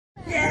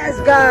Yes,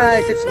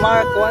 guys, it's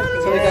Mark once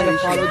again. So we're gonna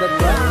follow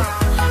that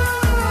one.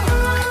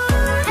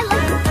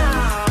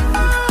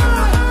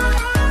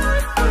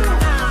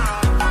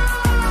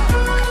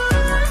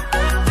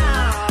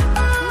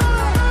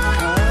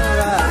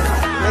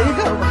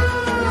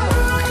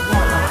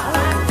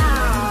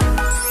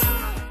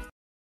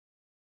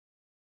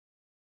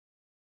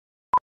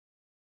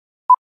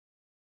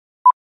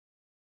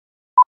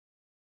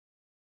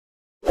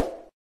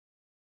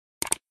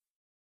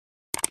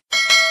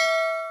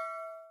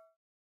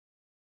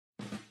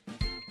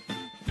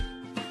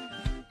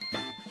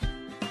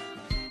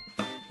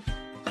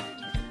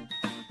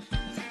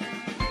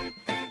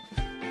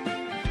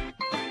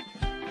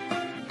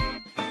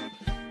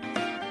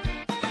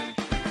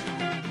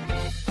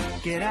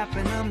 Get up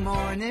in the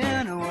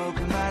morning,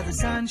 awoken by the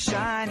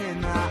sunshine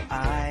in my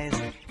eyes.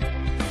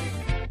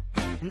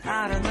 And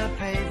out on the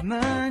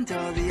pavement,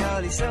 all the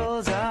early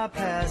souls are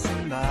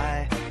passing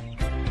by.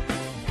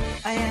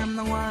 I am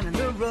the one in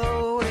the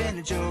road, in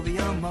a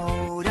jovial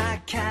mode.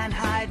 I can't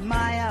hide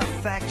my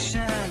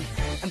affection.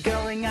 I'm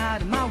going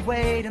out of my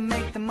way to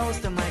make the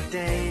most of my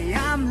day.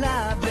 I'm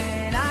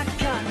loving our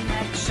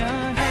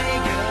connection. Hey,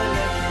 good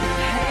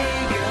looking,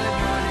 hey, good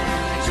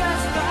morning. I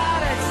just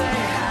thought I'd say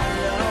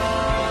hello.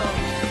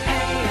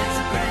 Hey, it's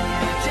a brand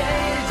new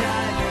day to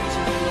dive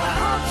into. I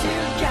hope you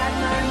got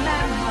my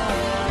memo.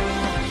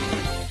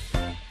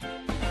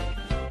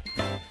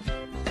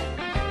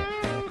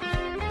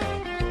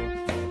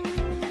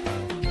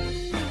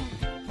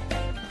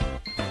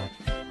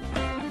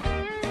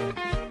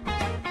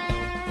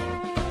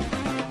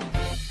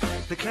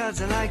 The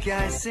clouds are like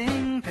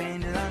icing,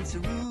 painted on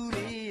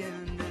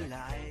cerulean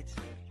delight.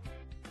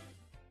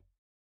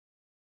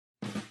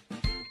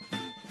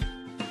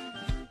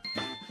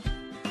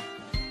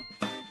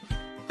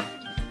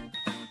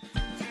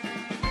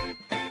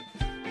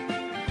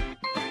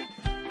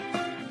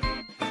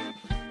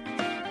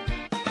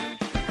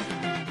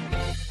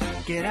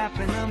 Get up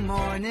in the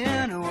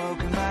morning,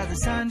 awoken by the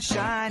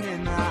sunshine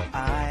in my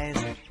eyes.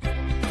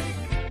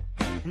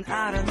 And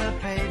out on the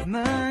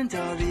pavement,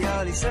 all the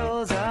early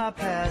souls are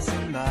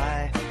passing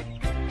by.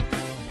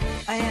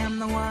 I am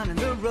the one in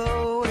the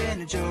road,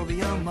 in a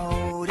jovial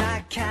mode. I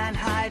can't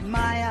hide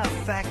my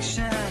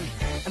affection.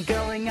 I'm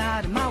going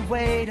out of my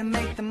way to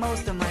make the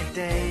most of my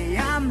day.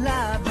 I'm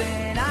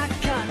loving our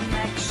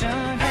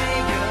connection.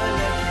 Hey, good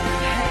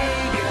looking,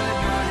 hey, good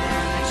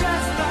morning. I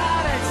just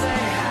thought I'd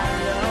say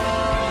hello.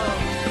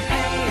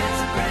 Hey,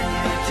 it's a brand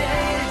new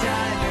day to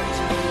dive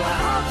into. I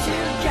hope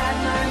you got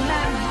my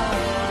memo.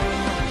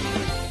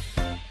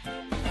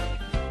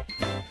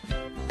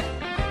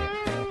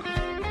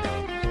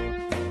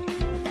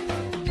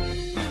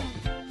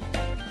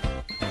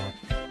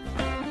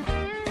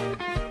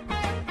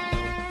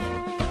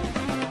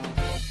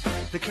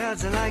 The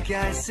clouds are like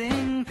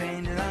icing,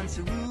 painted on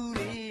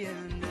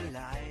cerulean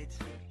delight.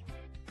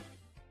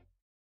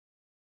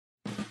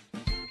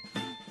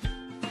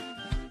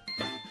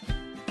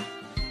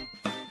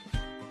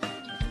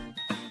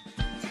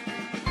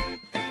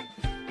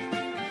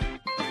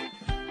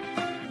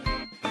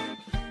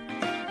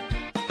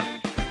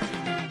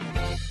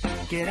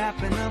 Get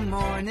up in the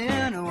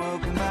morning,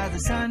 awoken by the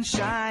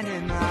sunshine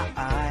in my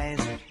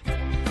eyes.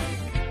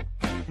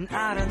 And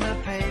out on the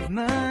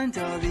pavement,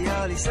 all the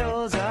early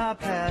souls are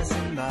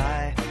passing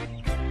by.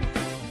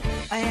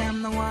 I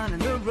am the one in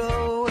the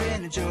road,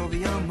 in a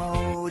jovial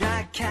mode.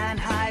 I can't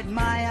hide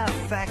my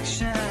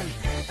affection.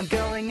 I'm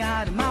going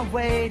out of my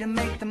way to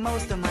make the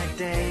most of my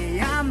day.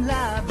 I'm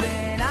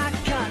loving our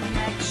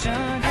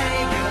connection.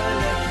 Hey, good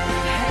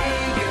looking,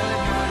 hey,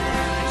 good morning.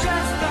 I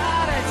just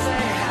thought I'd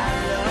say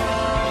hello.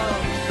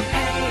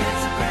 Hey,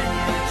 it's a brand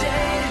new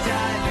day to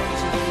dive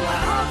into. I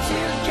hope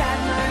you got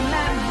my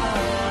memo.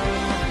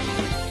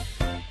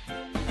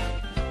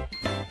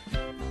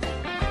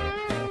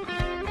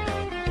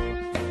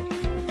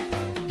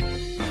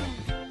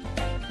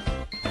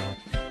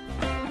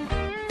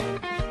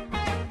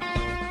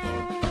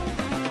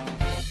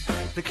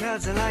 The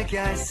clouds are like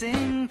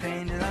icing,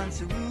 painted on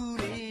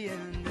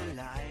cerulean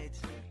delight.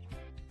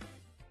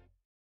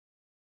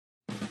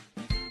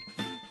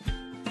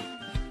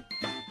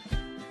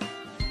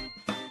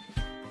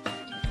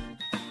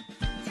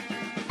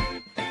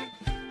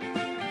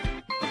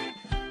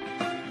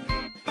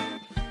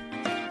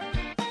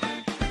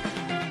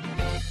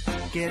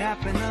 Get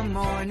up in the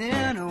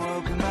morning,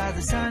 awoken by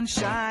the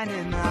sunshine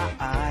in my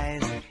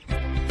eyes.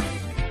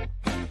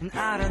 And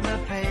out on the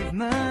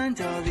pavement,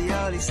 all the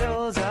early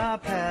souls are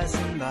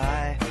passing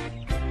by.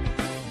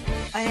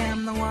 I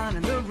am the one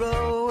in the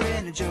road,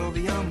 in a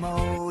jovial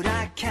mode.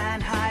 I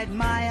can't hide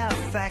my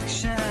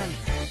affection.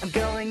 I'm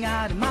going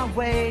out of my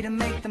way to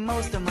make the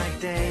most of my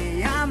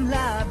day. I'm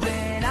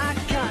loving our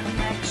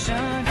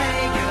connection.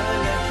 Hey, good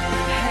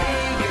looking,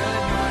 hey,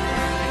 good morning.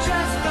 I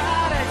just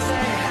thought I'd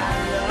say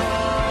hello.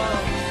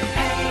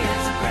 Hey,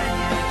 it's a brand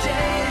new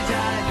day to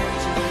dive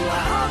into.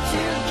 I hope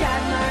you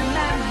got my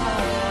memo.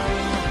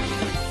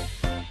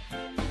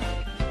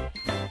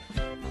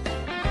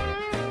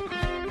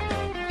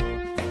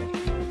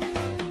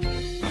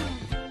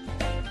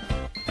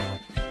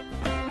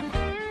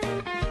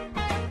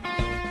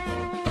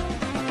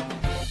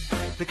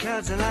 The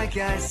clouds are like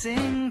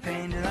icing,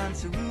 painted on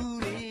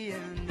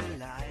cerulean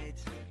delight.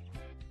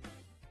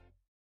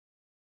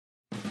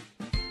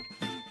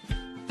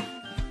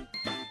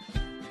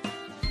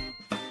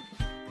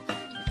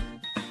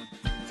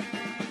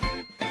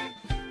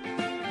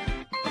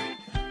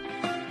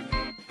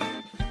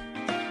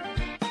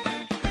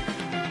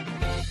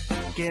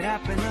 Get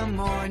up in the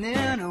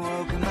morning,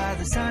 awoken by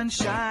the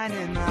sunshine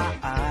in my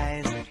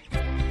eyes.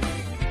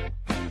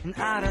 And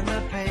out on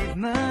the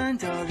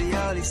pavement, all the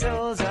early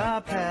souls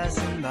are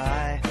passing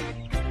by.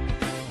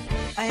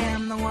 I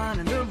am the one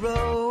on the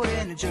road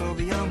in a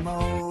jovial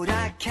mode.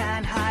 I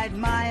can't hide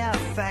my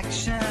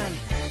affection.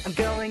 I'm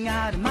going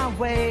out of my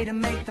way to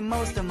make the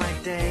most of my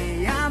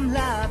day. I'm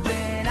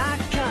loving our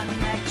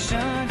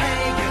connection.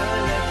 Hey,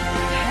 good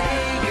looking,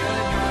 hey,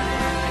 good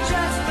morning. I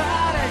just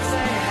thought I'd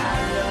say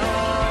hello.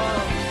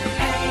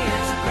 Hey,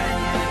 it's a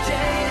brand new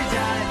day to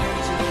dive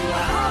into.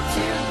 I hope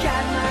you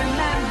get my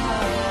memo.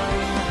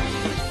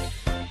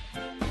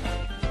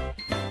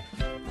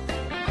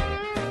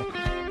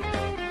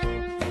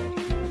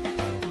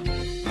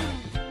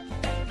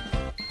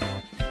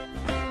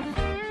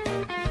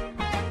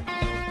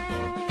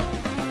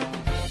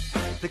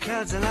 The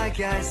clouds are like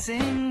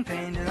icing,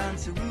 painted on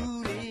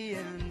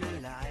cerulean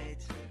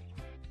delight.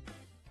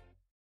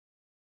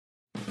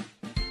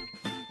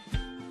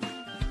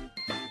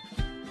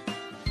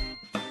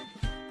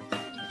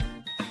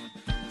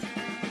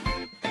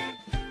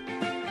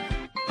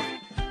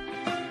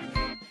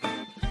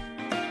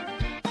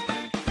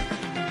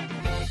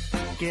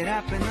 Get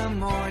up in the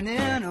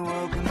morning,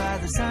 awoken by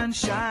the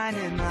sunshine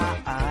in my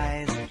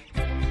eyes.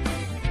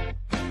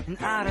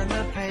 And out on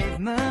the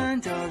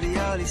pavement, all the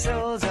early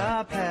souls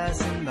are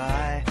passing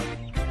by.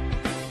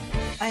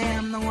 I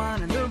am the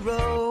one on the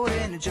road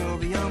in a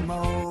jovial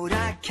mode.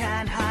 I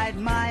can't hide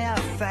my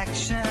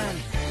affection.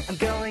 I'm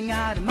going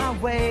out of my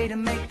way to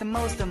make the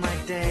most of my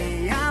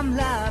day. I'm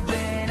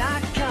loving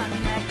our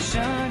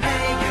connection.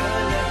 Hey,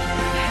 good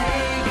looking,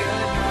 hey,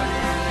 good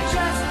morning. I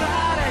just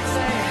thought I'd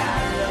say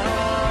hello.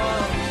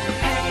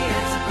 Hey,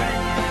 it's a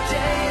brand new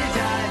day to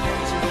dive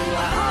into.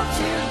 I hope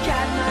you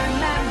get my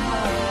memo.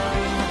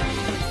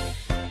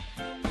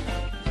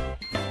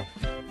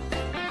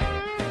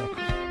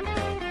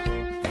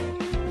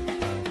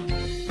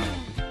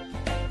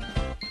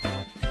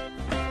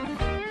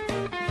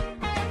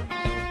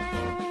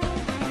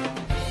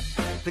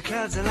 The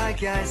clouds are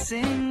like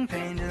icing,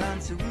 painted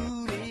on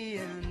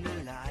cerulean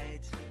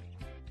delight.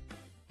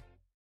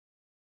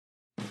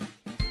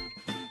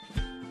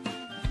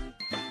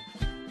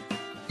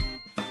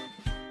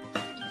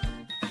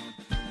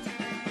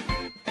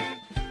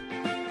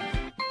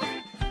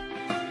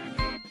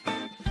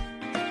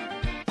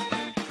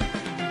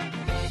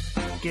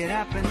 Get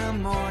up in the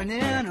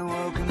morning,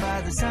 awoken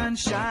by the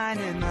sunshine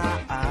in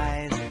my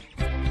eyes.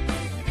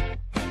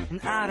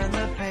 And out on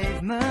the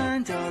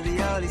pavement, all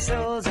the early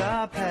souls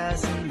are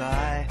passing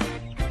by.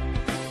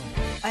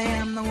 I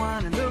am the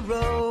one on the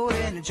road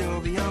in a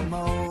jovial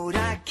mode.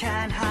 I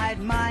can't hide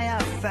my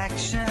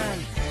affection.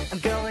 I'm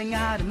going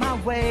out of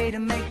my way to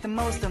make the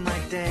most of my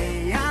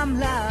day. I'm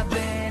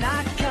loving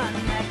our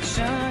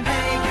connection.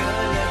 Hey,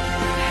 good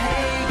looking,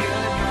 hey,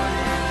 good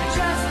morning. I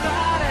just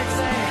thought I'd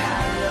say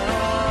hello.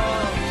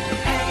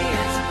 Hey,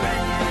 it's a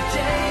brand new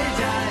day to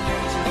dive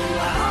into.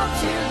 I hope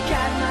you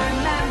get my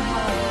memo.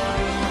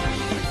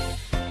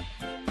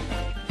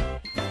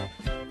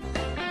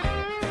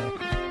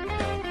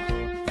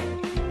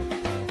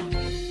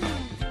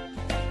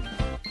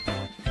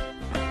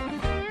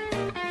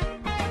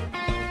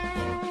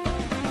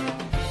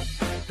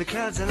 The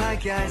clouds are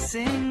like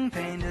icing,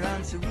 painted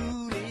on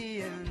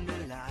cerulean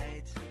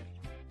delight.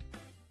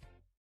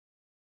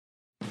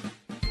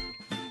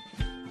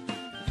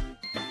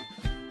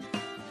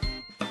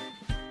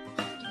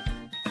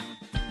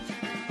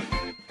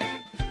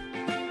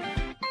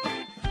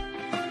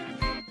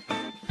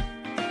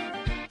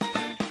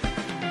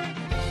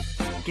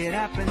 Get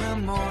up in the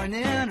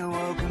morning,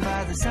 awoken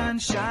by the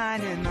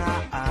sunshine in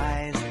my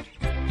eyes.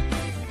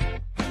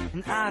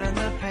 And out on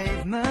the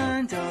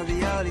pavement, all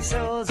the early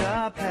souls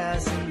are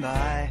passing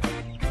by.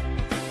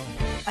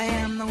 I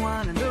am the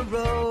one on the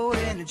road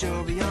in a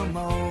jovial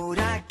mode.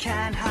 I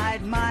can't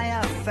hide my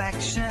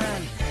affection.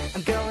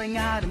 I'm going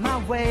out of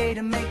my way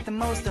to make the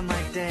most of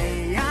my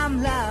day.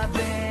 I'm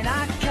loving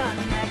our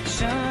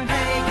connection.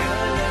 Hey,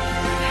 good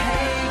looking,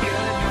 hey,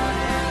 good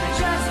morning. I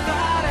just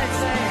thought I'd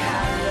say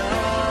hello.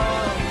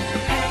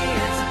 Hey,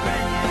 it's a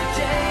brand new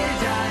day to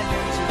dive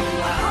into.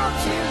 I hope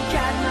you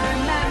get my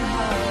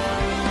memo.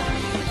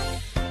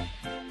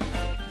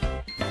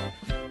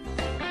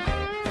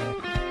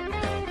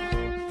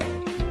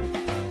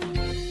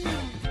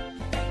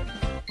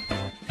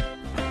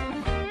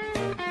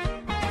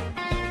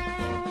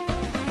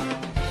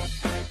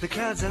 The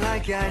clouds are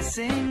like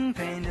icing,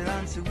 painted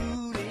on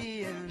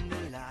cerulean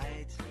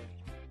delight.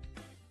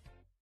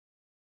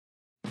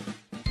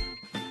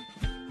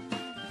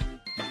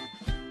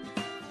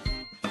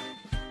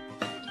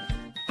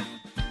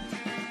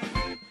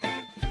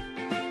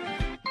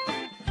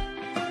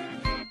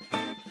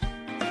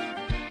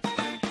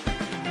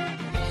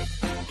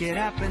 Get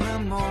up in the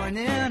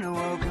morning,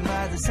 awoken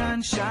by the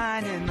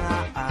sunshine in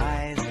my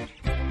eyes.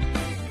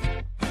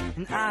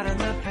 And out on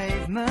the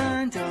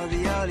pavement, all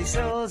the early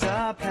souls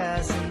are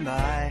passing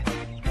by.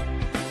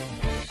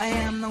 I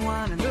am the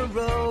one in the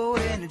road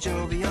in a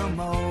jovial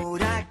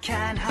mode. I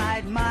can't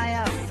hide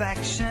my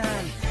affection.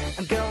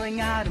 I'm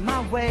going out of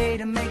my way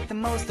to make the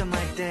most of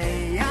my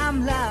day.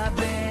 I'm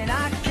loving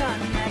our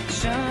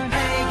connection.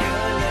 Hey,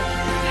 good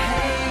looking,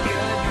 hey,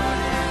 good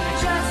morning. I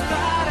just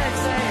thought I'd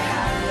say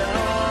hello.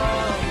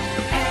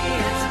 Hey,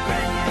 it's a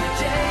brand new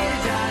day to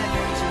dive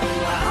into.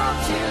 I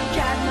hope you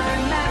get my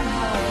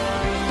memo.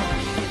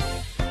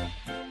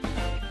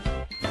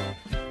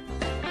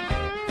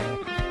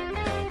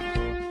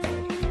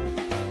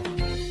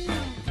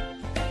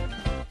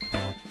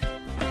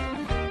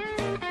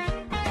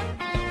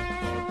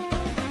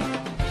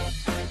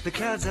 The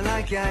clouds are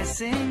like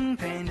icing,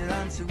 painted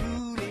on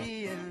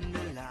cerulean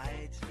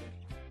delight.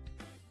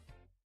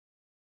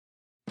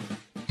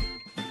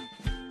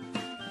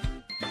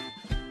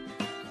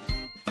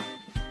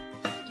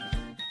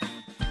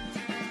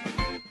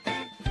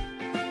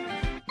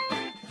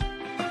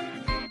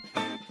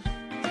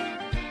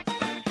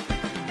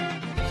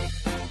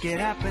 Get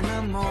up in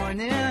the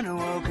morning,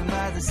 awoken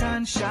by the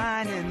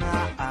sunshine in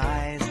my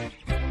eyes.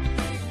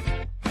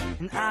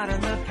 And out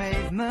on the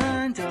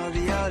pavement, all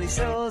the early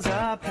souls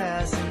are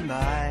passing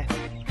by.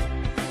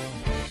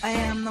 I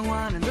am the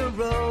one in the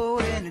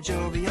road in a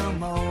jovial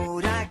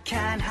mode. I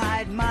can't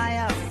hide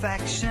my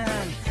affection.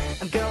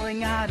 I'm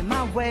going out of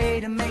my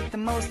way to make the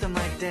most of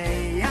my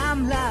day.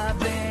 I'm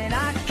loving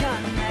our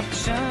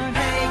connection.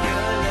 Hey,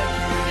 good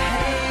looking,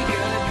 hey,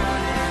 good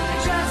morning. I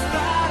just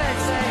thought I'd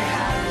say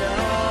hello.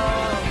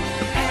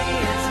 Hey,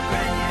 it's a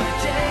brand new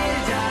day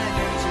to dive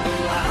into.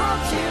 I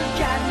hope you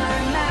get my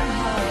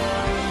memo.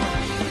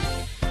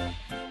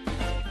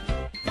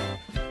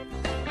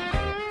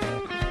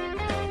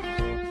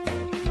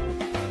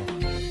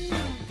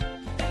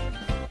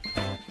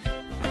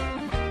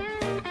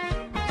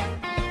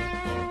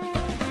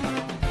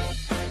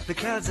 The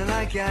clouds are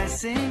like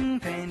icing,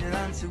 painted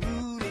on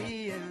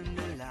cerulean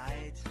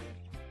delight.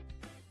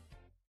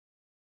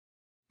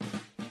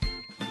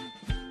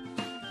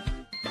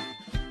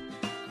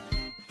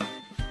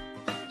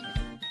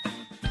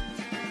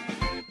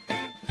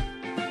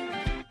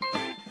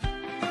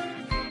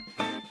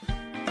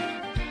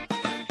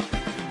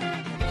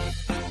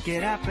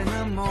 Get up in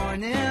the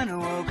morning,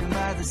 awoken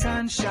by the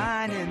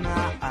sunshine in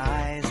my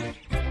eyes.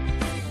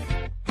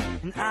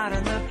 And out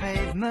on the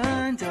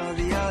pavement, all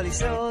the early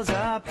souls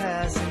are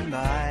passing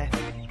by.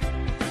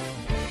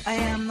 I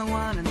am the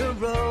one in the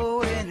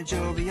road in a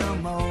jovial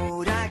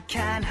mode. I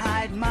can't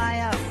hide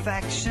my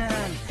affection.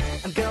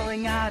 I'm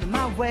going out of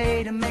my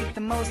way to make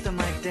the most of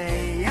my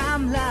day.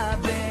 I'm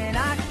loving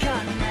our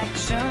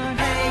connection.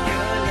 Hey,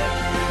 good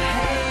looking,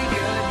 hey,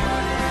 good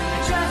morning. I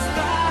just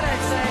thought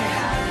I'd say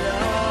hello.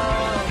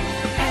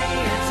 Hey,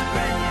 it's a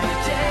brand new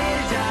day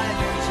to dive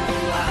into.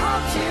 I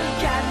hope you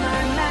get my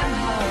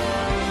memo.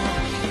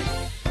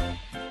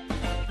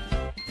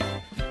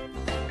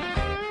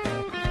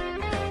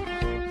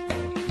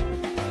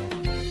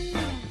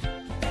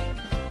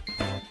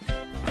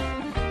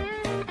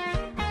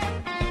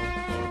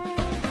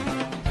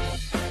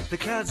 The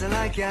clouds are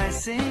like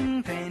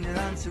icing, painted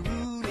on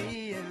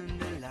cerulean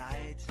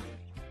delight.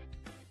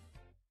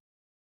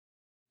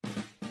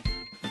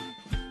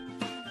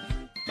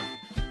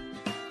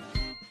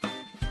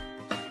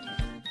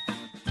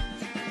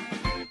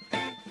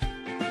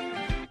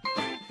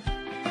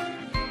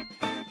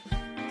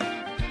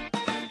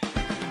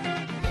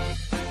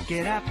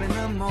 Get up in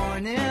the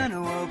morning,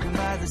 awoken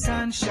by the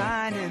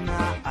sunshine in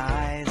my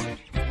eyes.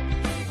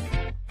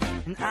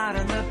 And out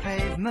on the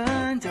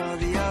pavement, all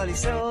the early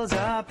souls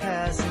are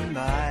passing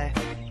by.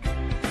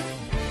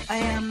 I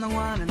am the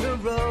one in the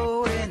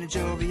road in a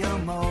jovial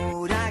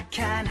mode. I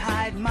can't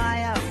hide my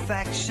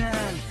affection.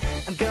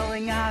 I'm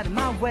going out of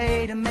my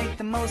way to make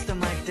the most of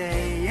my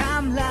day.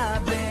 I'm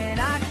loving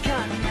our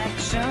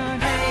connection.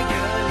 Hey,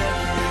 good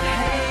looking,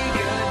 hey,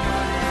 good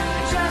morning.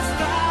 I just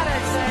thought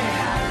I'd say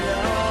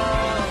hello.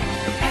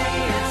 Hey,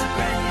 it's a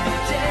brand new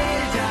day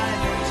to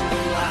dive into.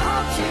 I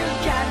hope you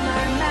get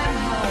my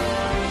memo.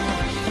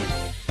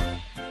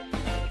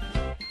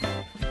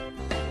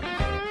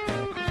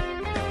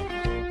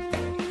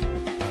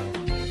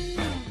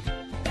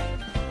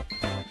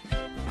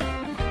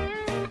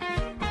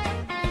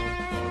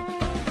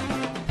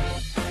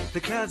 The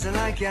clouds are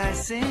like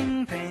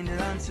icing, painted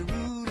on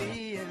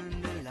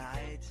cerulean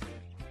delight.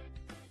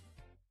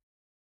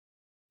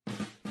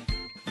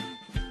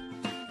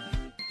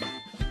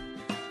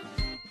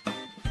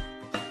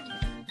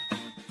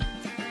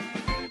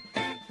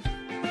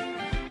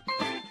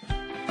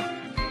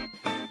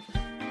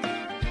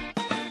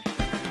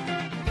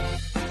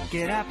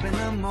 Get up in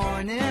the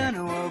morning,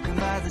 awoken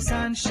by the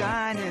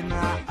sunshine in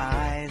my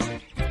eyes.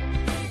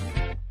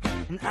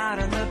 And out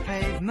on the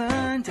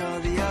pavement, all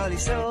the early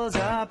souls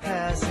are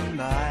passing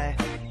by.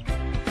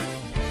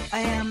 I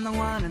am the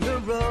one in the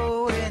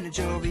road in a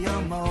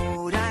jovial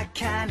mode. I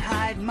can't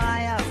hide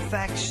my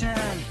affection.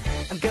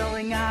 I'm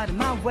going out of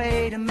my way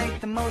way to make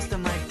the most of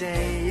my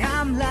day.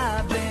 I'm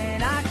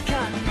loving our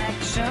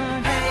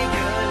connection. Hey,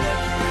 good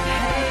looking,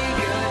 hey,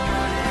 good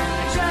morning.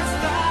 I just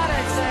thought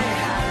I'd say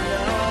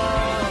hello.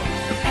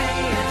 Hey,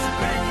 it's a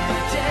brand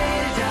new day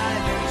to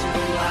dive into.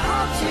 I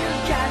hope you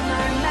got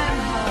my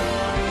memo.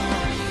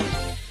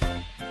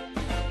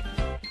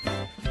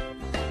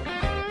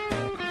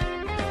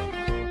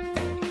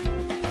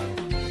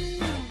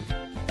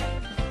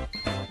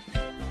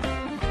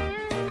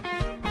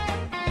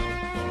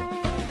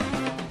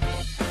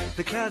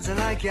 The clouds are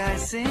like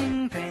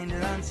icing,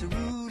 painted on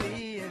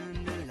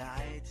cerulean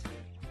delight.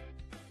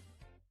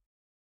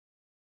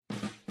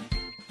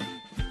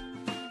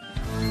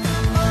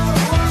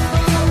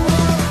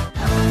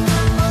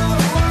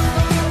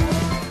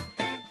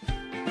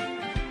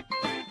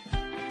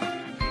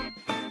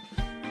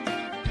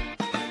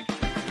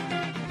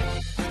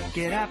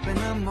 Get up in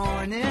the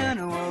morning,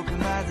 awoken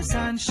by the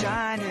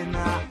sunshine in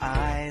my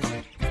eyes.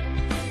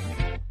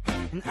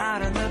 And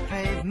out on the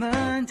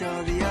pavement,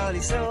 all the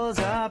early souls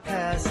are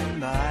passing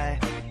by.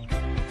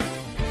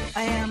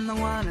 I am the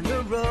one on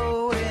the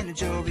road in a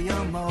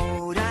jovial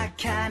mode. I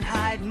can't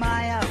hide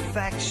my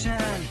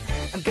affection.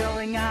 I'm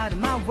going out of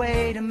my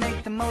way to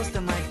make the most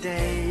of my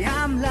day.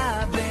 I'm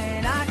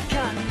loving our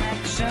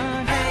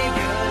connection. Hey,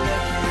 good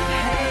looking,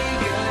 hey,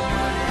 good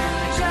morning.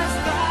 I just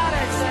thought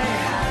I'd say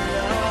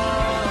hello.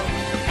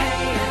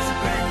 Hey, it's a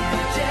brand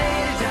new day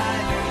to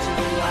dive into.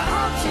 I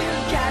hope you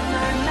got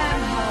my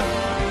memo.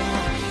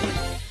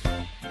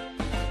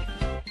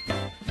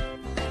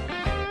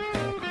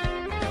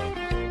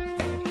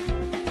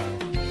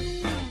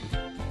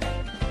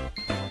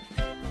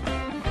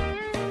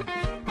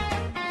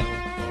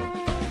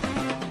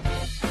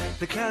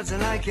 The clouds are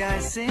like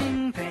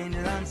icing,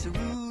 painted on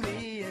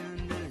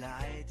cerulean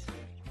delight.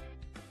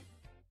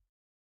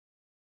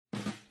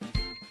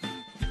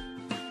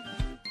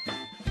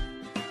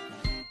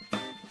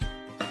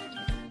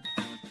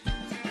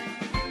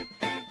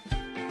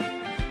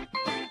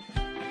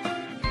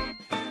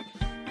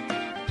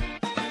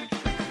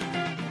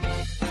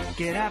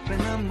 Get up in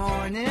the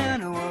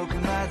morning,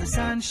 awoken by the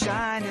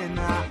sunshine in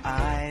my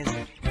eyes.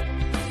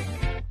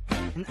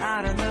 And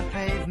out on the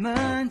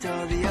pavement,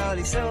 all the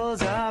early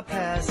souls are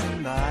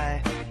passing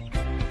by.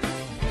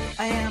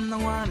 I am the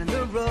one on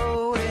the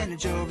road in a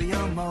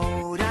jovial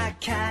mode. I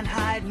can't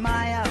hide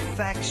my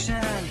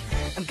affection.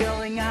 I'm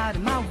going out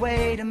of my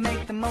way to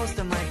make the most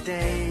of my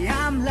day.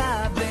 I'm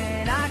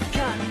loving our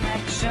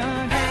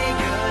connection. Hey,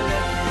 good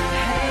looking,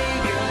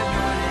 hey, good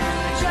morning.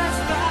 I just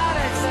thought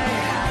I'd say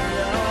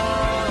hello.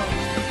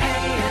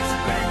 Hey, it's a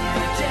brand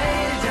new day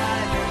to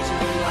dive into.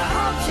 I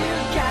hope you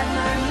got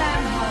my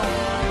memo.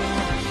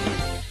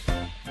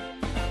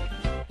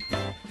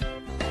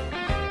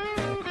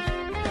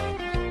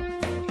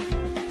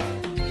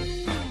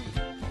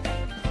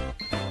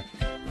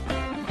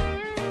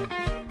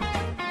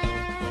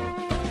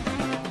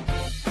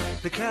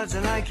 The clouds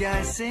are like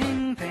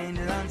icing,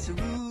 painted on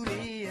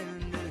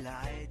cerulean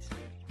delight.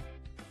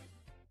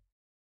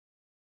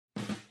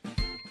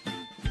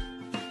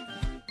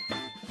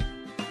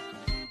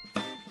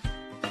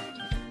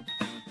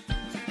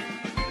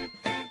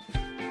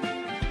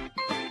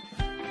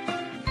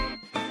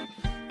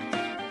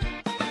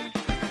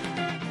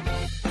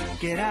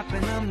 Get up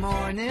in the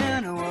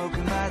morning,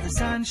 awoken by the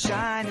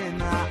sunshine in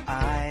my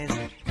eyes.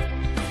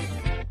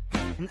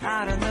 And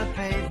out on the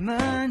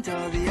pavement,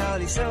 all the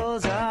early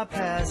souls are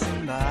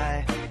passing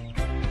by.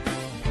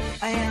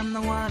 I am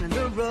the one on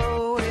the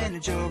road in a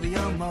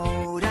jovial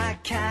mode. I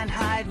can't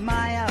hide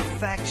my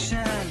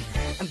affection.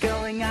 I'm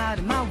going out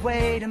of my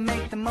way to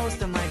make the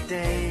most of my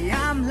day.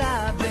 I'm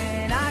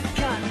loving our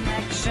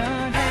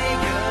connection. Hey,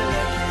 good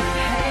looking,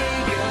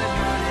 hey, good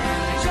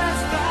morning. I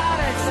just thought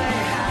I'd say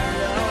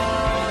hello.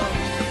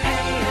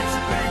 Hey, it's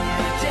a brand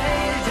new day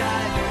to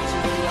dive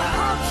into. I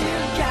hope you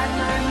got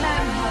my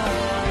memo.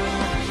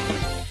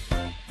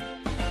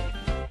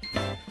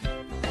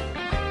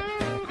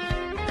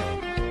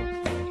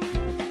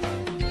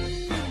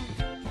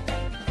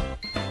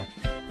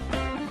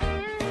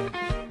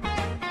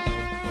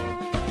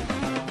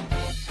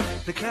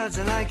 The clouds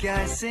are like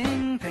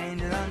icing,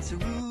 painted on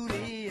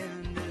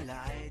cerulean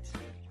delight.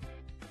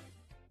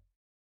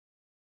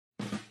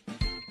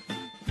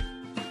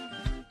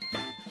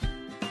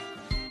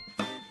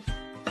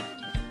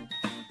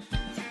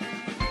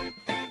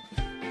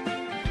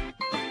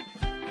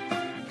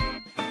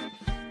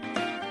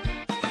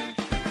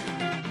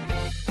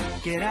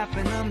 Get up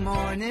in the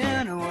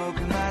morning,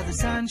 awoken by the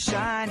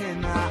sunshine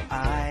in my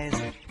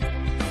eyes.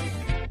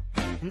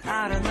 And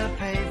out on the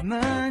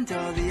pavement,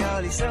 all the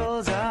early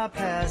souls are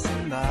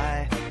passing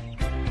by.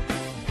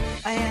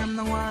 I am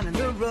the one on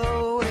the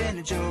road in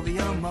a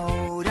jovial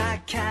mode. I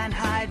can't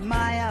hide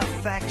my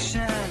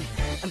affection.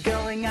 I'm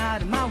going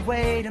out of my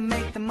way to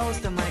make the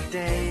most of my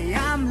day.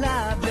 I'm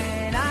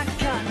loving our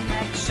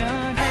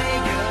connection.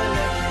 Hey, good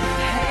looking,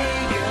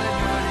 hey, good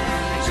morning.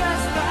 I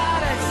just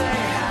thought I'd say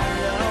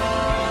hello.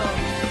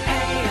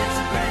 Hey, it's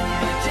a brand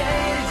new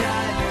day to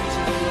dive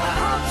into. I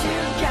hope you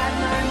got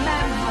my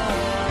memo.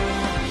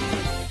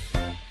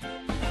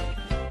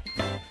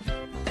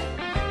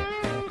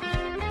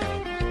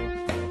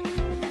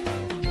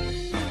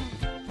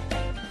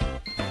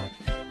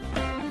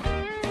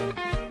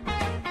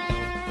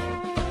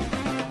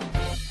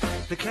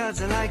 The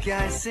clouds are like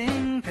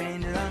icing,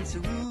 painted on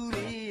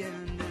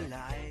cerulean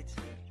delight.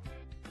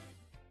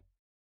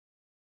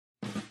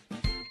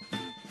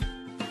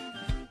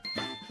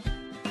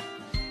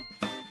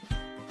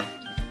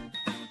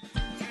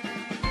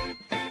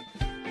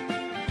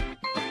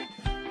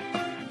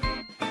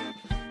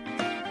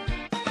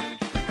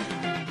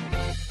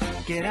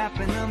 Get up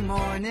in the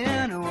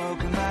morning,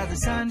 awoken by the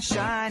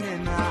sunshine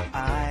in my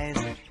eyes.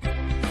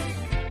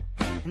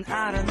 And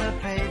out on the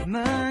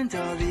pavement,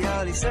 all the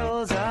early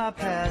souls are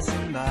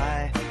passing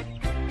by.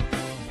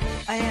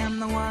 I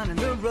am the one on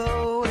the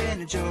road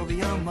in a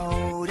jovial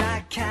mode. I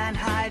can't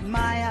hide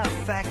my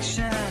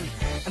affection.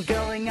 I'm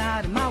going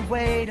out of my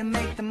way to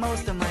make the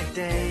most of my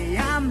day.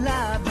 I'm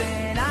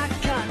loving our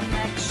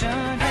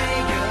connection. Hey,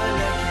 good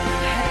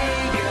looking,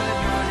 hey, good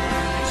morning.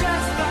 I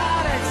just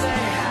thought I'd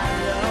say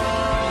hello.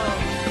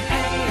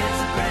 Hey,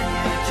 it's a brand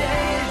new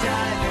day to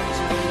dive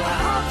into. I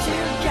hope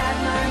you get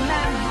my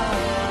memo.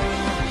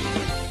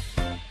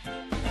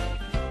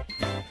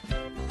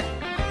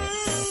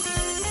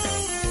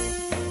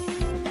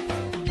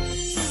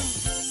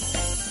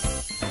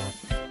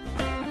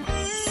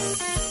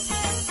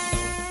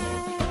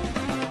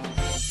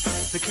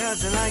 The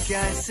clouds are like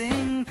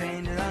icing,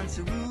 painted on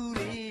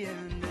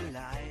cerulean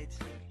delight.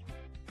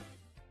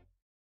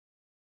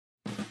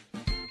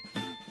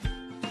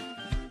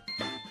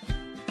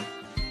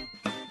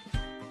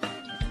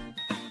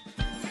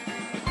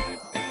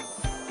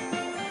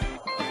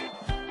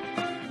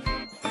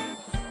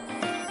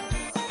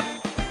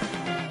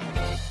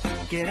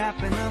 Get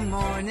up in the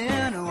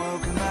morning,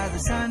 awoken by the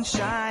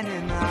sunshine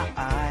in my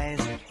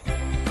eyes.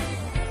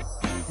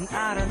 And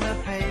out on the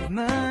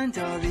pavement,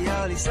 all the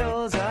early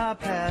souls are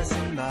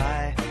passing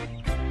by.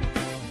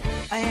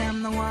 I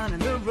am the one on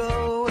the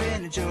road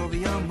in a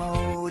jovial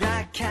mode.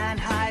 I can't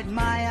hide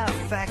my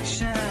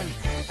affection.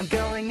 I'm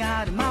going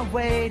out of my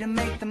way to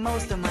make the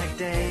most of my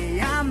day.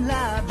 I'm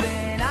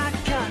loving our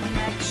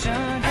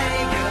connection.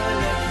 Hey, good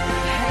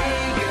looking,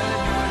 hey, good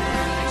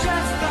morning. I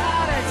just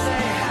thought I'd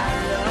say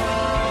hello.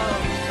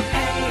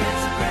 Hey,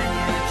 it's a brand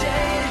new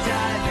day to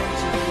dive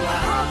into. I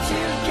hope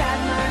you get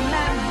my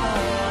memo.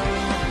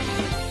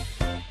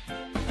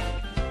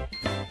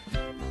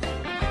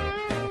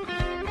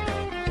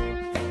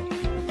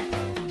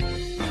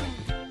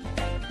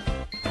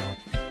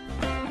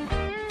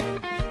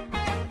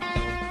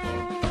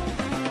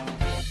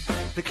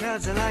 The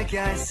clouds are like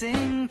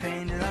icing,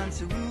 painted on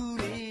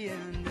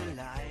cerulean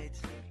delight.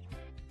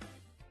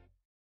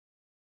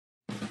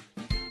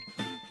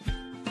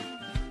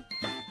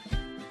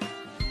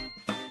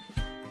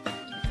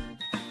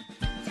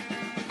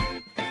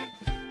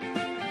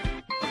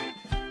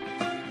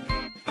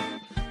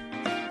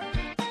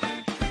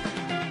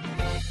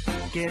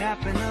 Get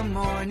up in the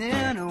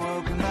morning,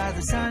 awoken by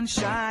the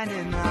sunshine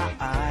in my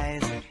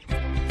eyes.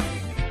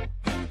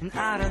 And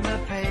out on the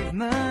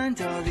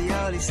pavement, all the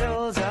early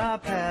souls are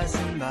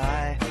passing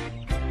by.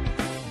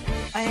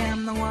 I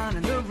am the one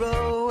on the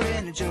road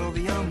in a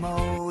jovial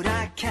mode.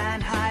 I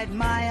can't hide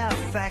my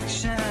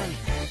affection.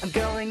 I'm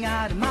going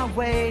out of my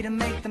way to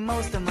make the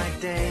most of my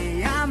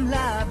day. I'm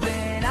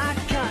loving our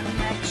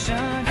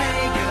connection.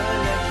 Hey, good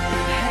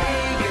looking,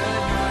 hey,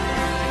 good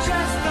morning. I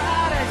just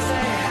thought I'd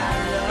say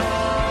hello.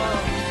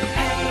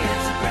 Hey,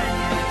 it's a brand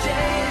new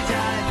day to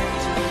dive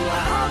into.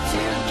 I hope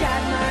you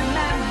get my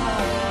memo.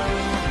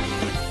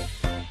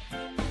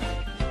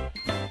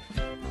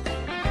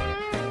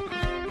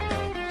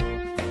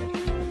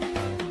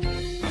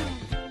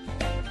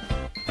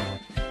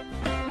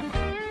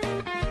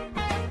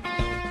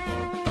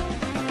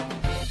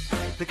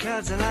 The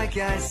clouds are like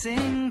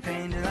icing,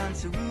 painted on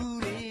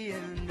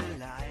cerulean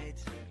delight.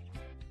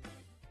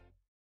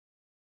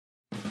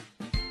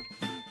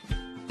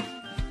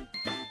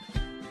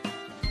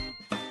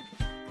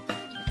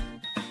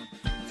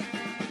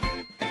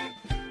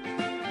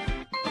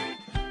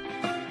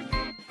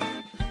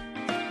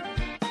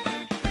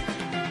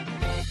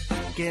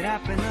 Get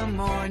up in the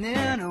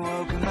morning,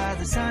 awoken by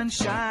the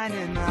sunshine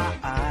in my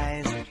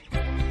eyes.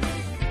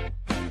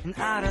 And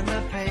out on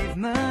the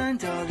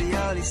pavement, all the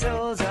early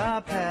souls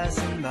are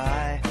passing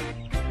by.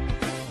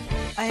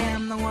 I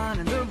am the one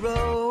on the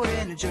road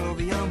in a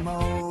jovial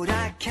mode.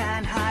 I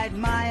can't hide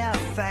my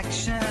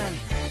affection.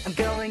 I'm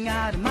going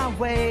out of my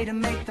way to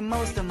make the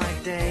most of my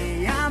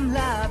day. I'm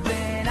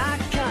loving our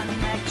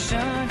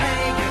connection.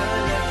 Hey,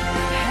 good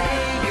looking,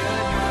 hey,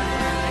 good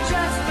morning. I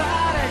just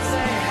thought I'd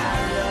say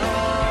hello.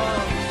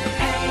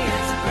 Hey,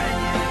 it's a brand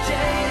new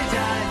day to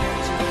dive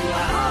into.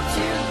 I hope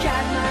you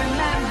get my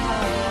memo.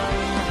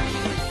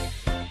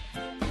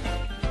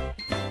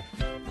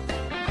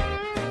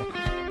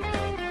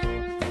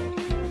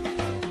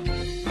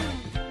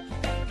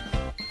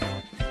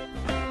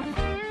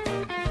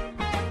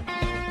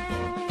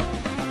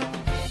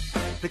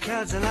 The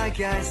clouds are like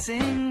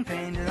icing,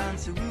 painted on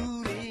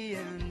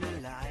cerulean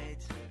delight.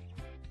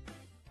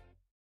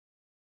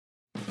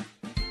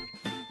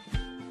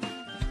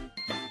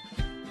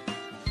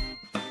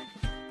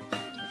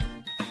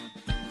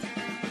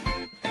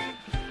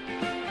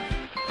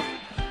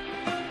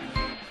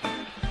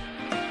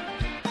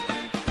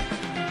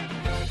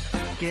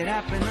 Get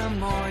up in the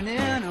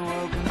morning,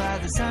 awoken by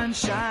the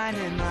sunshine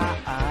in my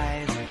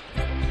eyes.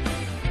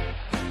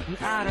 And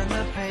out on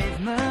the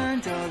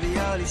pavement, all the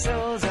early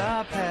souls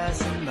are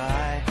passing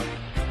by.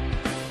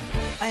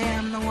 I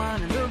am the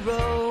one in the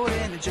road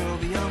in a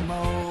jovial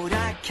mode.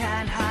 I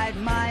can't hide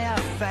my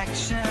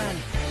affection.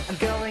 I'm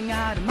going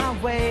out of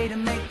my way to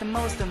make the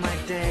most of my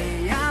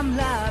day. I'm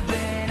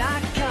loving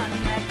our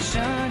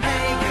connection.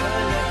 Hey,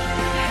 good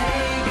looking,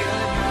 hey,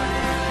 good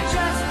morning. I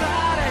just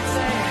thought I'd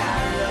say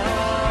hello.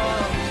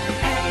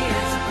 Hey,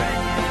 it's a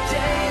brand new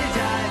day to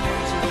dive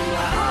into.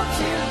 I hope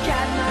you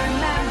get my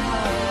memo.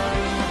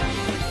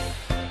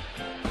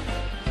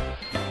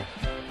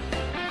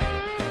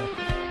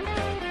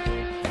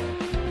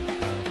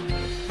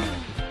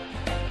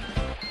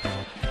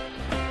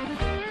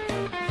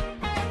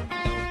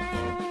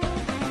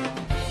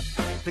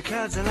 The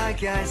clouds are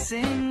like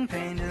icing,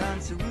 painted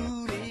on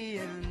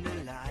cerulean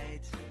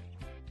delight.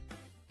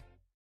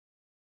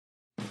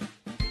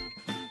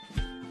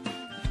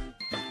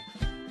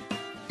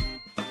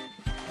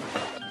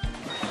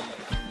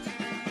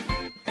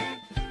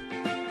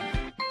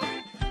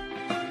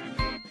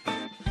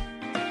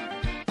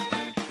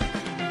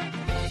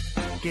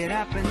 Get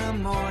up in the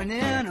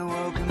morning,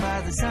 awoken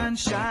by the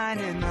sunshine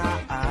in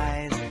my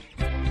eyes.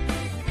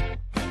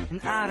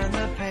 And out on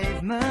the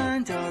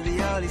pavement, all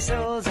the early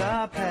souls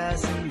are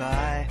passing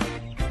by.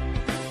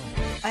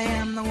 I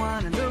am the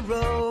one in the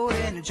road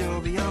in a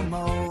jovial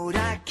mode.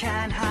 I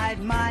can't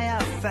hide my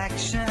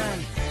affection.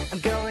 I'm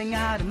going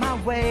out of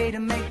my way to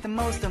make the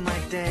most of my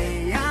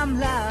day. I'm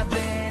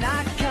loving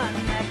our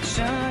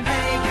connection.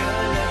 Hey,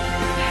 good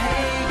looking,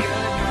 hey,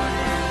 good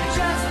morning. I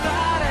just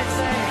thought I'd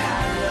say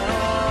hello.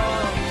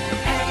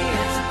 Hey,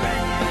 it's a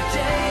brand new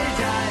day to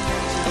dive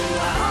into.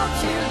 I hope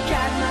you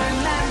get my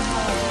memo.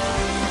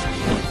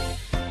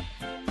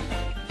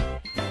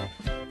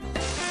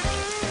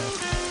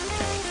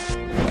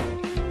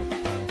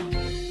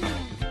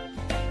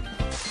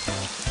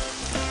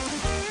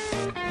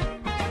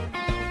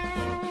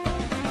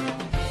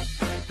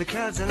 The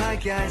clouds are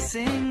like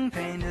icing,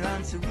 painted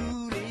on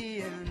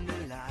cerulean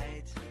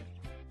delight.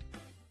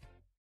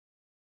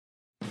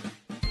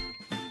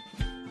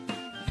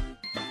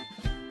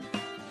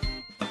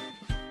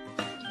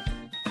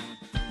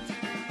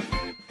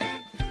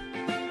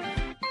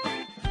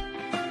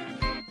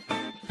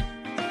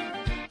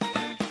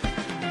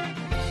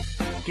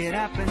 Get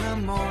up in the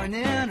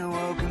morning,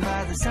 awoken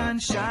by the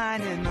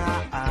sunshine in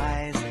my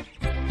eyes.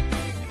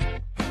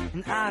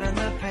 And out on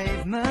the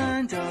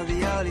pavement, all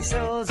the early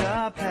souls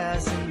are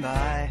passing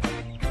by.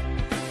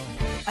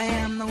 I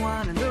am the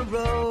one in the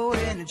road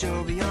in a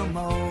jovial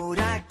mode.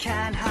 I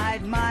can't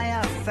hide my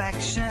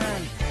affection.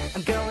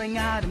 I'm going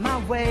out of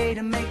my way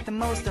to make the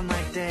most of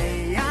my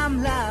day.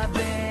 I'm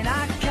loving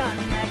our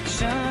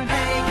connection.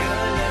 Hey,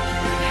 good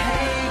looking,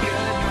 hey,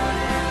 good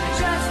morning. I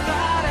just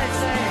thought I'd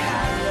say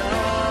hello.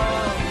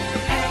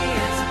 Hey,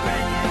 it's a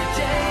brand new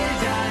day to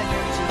dive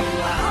into.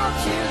 I hope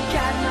you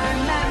get my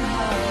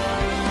memo.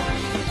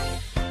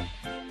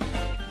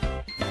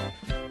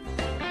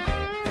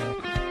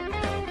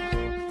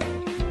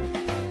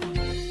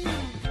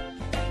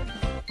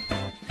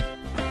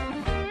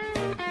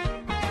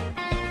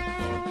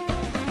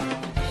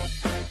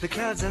 The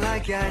clouds are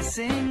like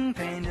icing,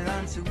 painted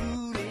on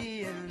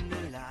cerulean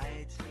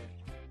delight.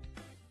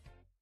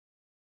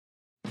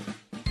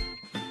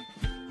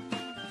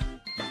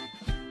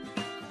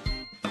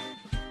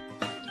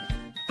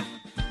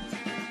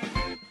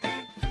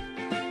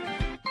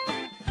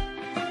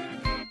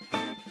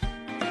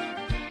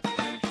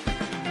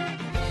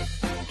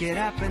 Get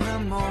up in the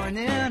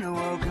morning,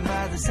 awoken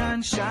by the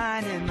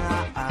sunshine in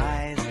my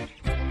eyes.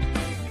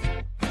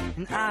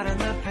 And out on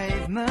the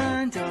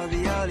pavement, all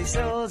the early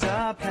souls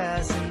are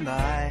passing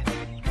by.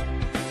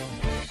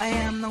 I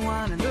am the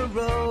one in the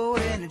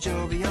road in a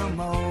jovial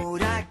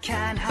mode. I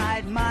can't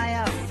hide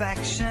my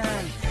affection.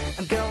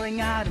 I'm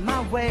going out of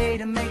my way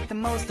to make the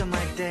most of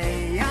my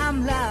day.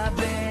 I'm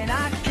loving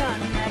our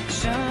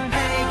connection.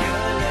 Hey,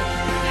 good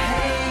looking,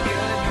 hey,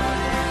 good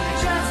morning. I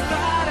just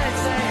thought I'd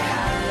say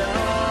hello.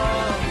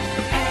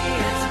 Hey,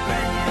 it's a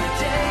brand new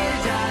day to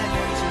dive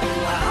into.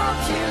 I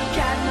hope you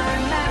get my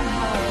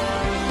memo.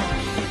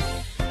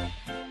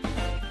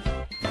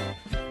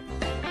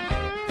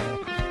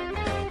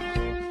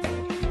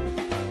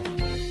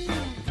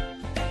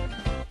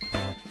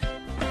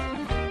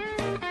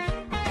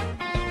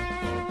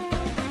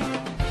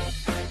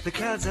 The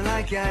clouds are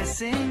like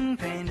icing,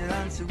 painted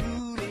on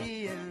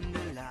cerulean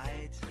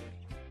delight.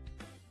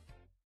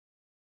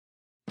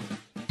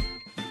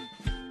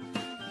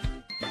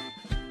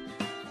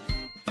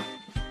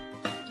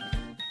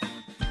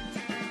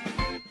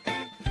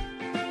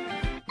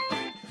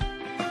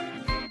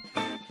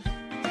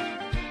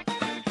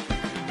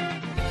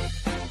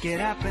 Get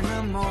up in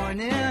the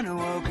morning,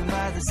 awoken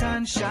by the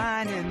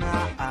sunshine in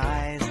my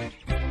eyes.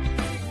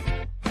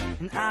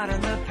 And out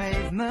on the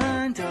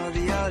pavement, all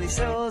the early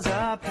souls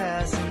are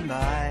passing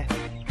by.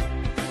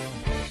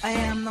 I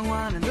am the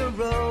one in the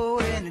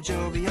road in a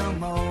jovial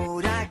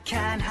mode. I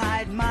can't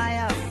hide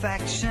my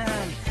affection.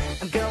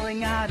 I'm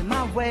going out of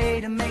my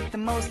way to make the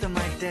most of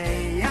my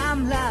day.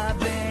 I'm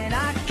loving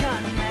our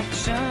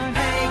connection.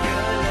 Hey,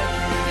 good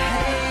looking,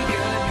 hey,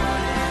 good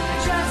morning. I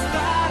just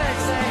thought I'd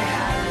say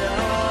hello.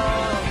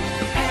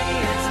 Hey,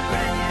 it's a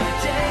brand new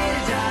day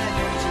to dive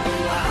into.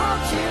 I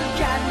hope you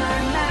got my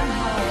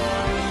memo.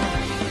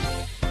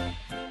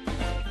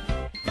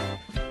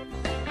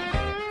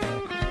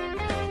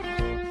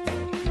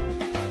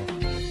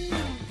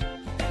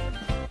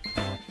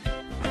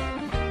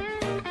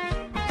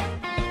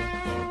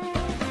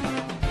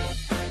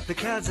 The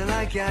clouds are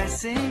like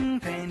icing,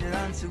 painted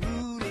on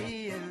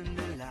cerulean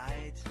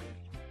delight.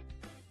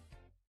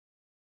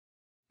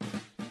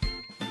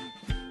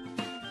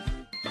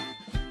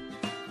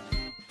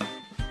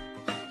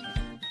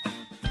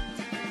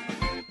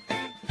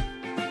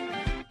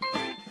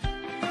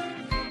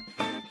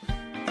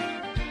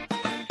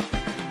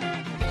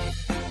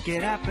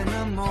 Get up in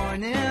the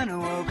morning,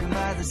 awoken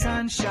by the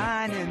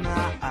sunshine in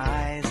my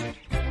eyes.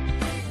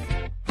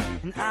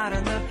 And out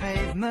on the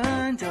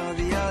pavement, all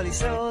the early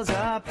souls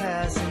are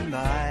passing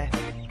by.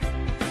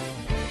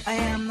 I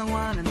am the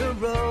one in the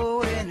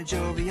road in a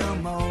jovial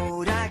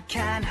mode. I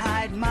can't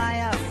hide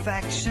my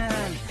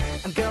affection.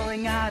 I'm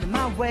going out of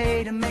my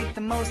way to make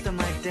the most of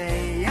my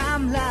day.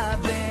 I'm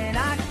loving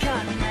our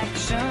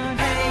connection.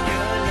 Hey,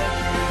 good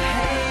looking,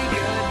 hey,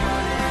 good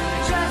morning.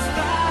 I just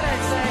thought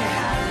I'd say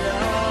hello.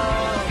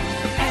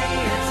 Hey,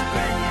 it's a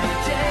brand new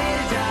day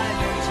to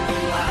dive into.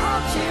 I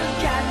hope you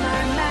got my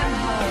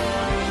memo.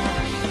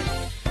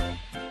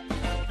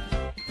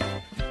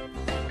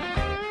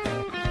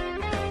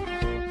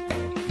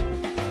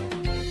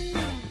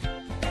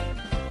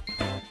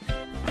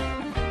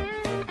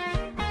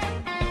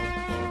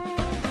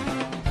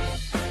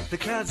 The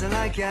clouds are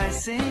like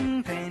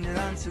icing, painted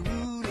on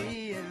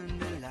cerulean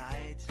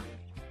delight.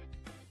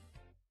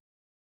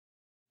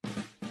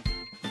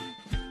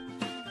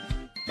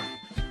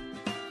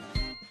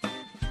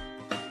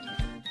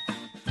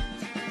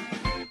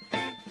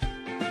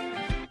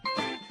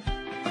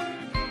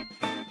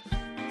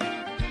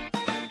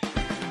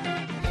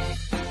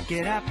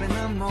 Get up in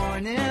the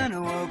morning,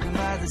 awoken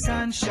by the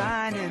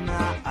sunshine in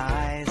my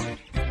eyes.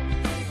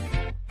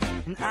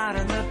 And out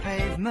on the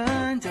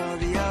pavement, all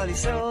the early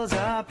souls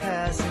are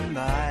passing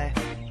by.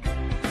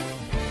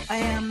 I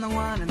am the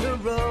one in the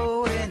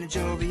road in a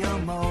jovial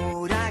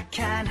mode. I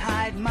can't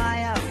hide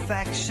my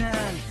affection.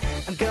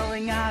 I'm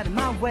going out of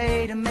my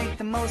way to make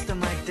the most of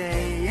my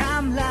day.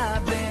 I'm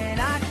loving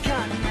our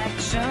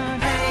connection.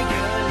 Hey,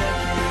 good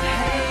looking,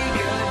 hey,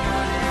 good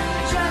morning.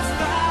 I just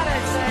thought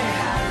I'd say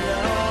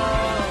hello.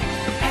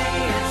 Hey,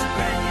 it's a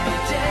brand new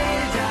day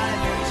to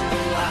dive into.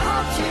 I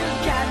hope you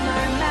got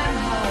my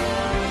memo.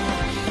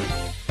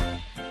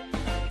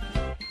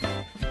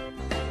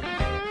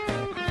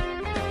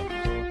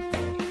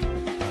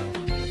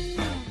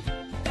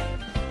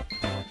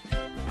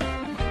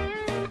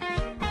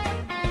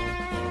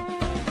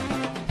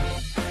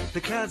 The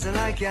clouds are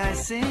like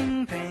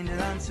icing, painted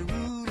on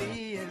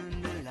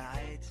cerulean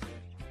delight.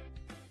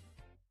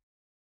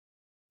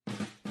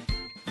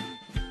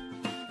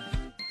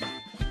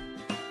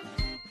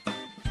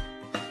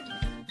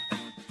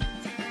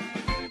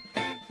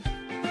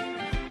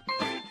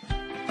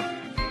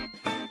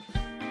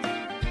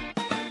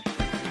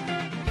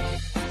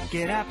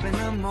 Get up in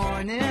the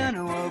morning,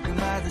 awoken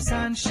by the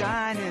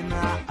sunshine in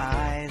my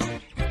eyes.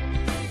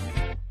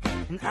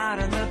 And out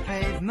on the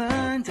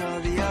pavement, all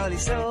the early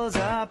souls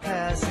are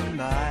passing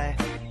by.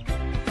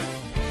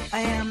 I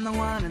am the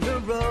one in the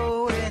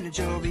road in a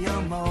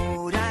jovial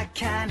mode. I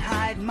can't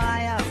hide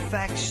my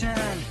affection.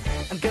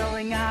 I'm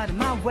going out of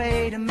my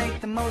way to make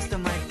the most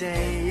of my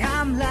day.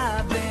 I'm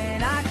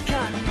loving our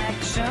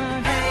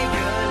connection. Hey,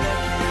 good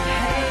looking,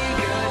 hey,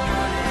 good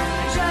morning.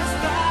 I just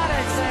thought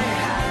I'd say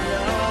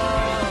hello.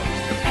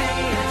 Hey,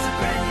 it's a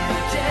brand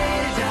new day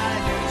to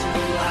dive into.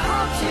 I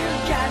hope you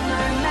got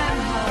my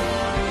memo.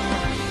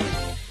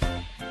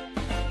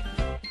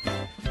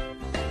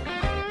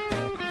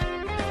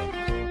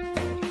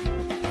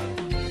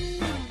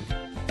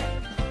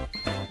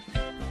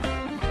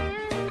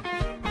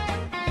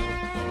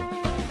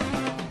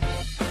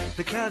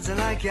 The clouds are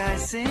like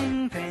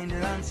icing,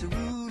 painted on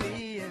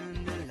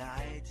cerulean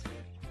delight.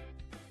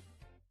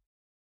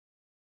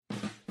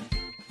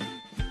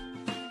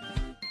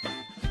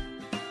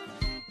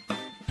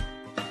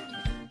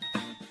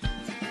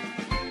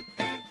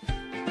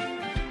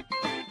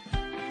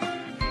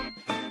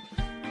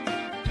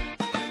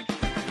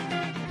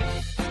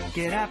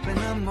 Get up in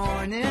the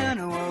morning,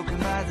 awoken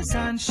by the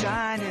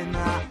sunshine in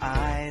my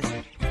eyes.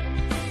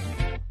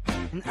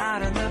 And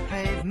out on the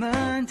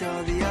pavement,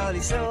 all the early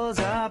souls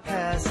are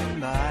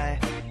passing by.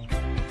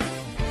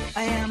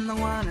 I am the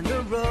one in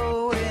the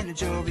road in a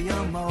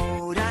jovial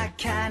mode. I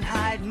can't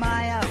hide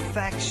my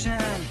affection.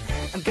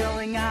 I'm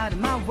going out of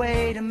my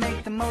way to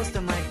make the most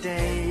of my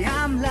day.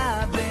 I'm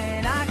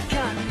loving our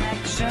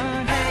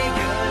connection. Hey,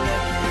 good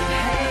looking,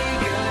 hey,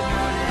 good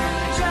morning.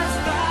 I just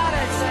thought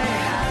I'd say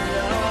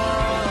hello.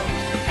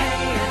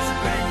 Hey, it's a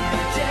brand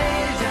new day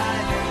to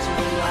dive into.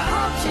 I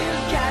hope you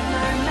got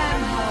my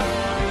memo.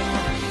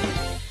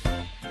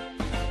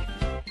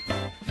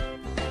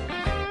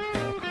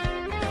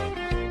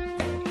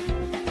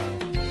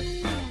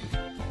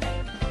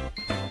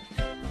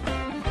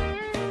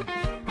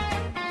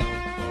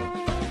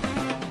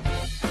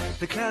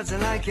 clouds are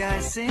like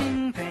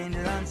icing,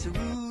 painted on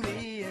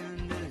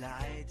cerulean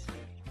delight.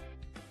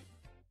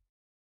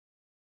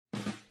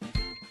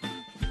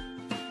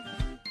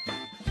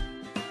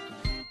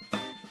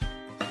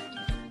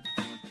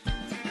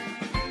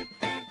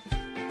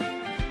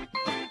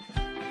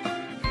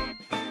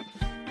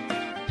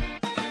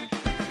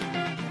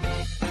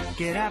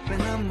 Get up in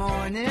the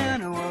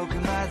morning,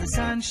 awoken by the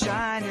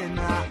sunshine in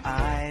my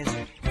eyes.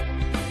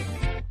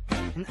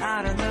 And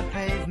out on the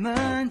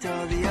pavement,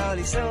 all the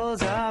early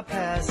souls are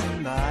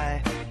passing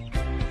by.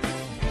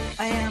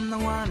 I am the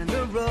one in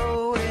the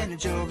road, in a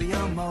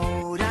jovial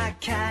mode. I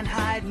can't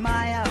hide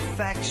my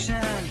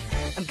affection.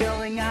 I'm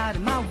going out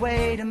of my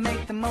way to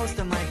make the most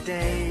of my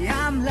day.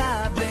 I'm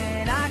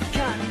loving our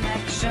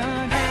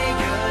connection. Hey,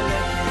 good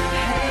looking,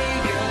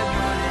 hey, good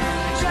morning.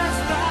 I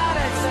just thought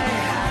I'd say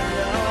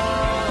hello.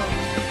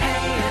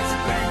 Hey, it's a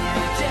brand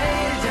new day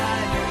to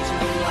dive into.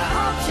 I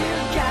hope you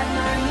got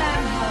my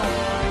memo.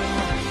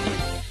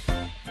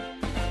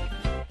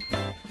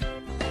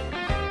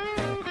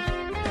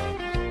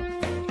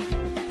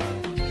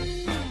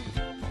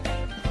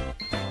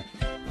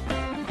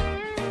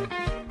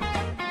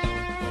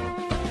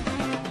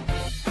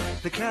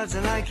 The clouds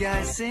are like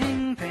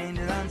icing,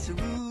 painted on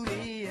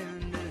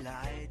cerulean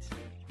delight.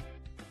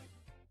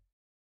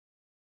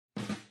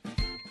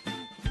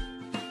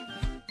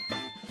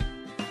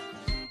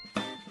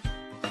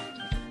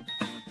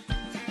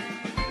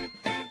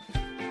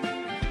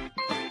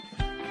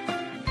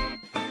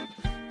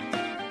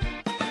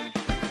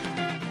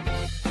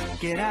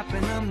 Get up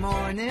in the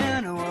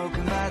morning,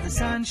 awoken by the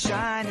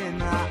sunshine in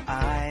my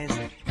eyes.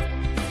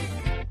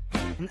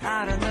 And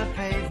out on the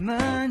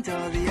pavement,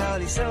 all the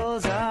early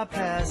souls are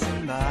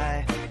passing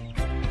by.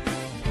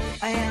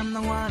 I am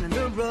the one in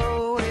the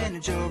road, in a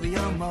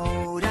jovial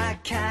mode. I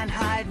can't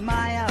hide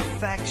my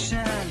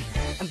affection.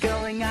 I'm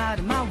going out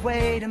of my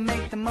way to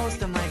make the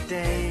most of my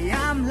day.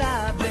 I'm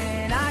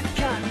loving our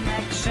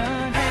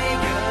connection. Hey,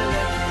 good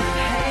looking,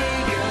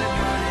 hey, good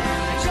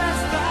morning. I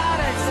just thought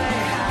I'd say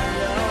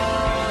hello.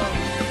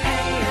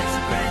 Hey, it's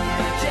a brand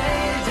new day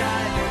to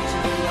dive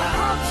into. I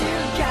hope you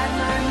got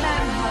my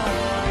memo.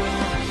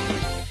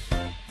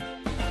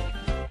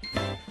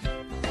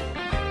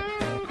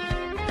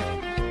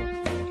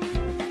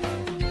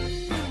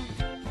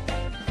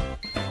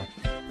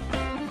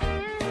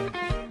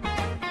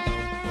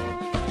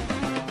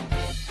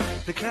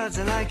 The clouds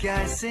are like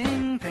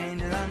icing,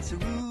 painted on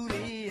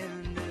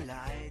cerulean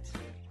delight.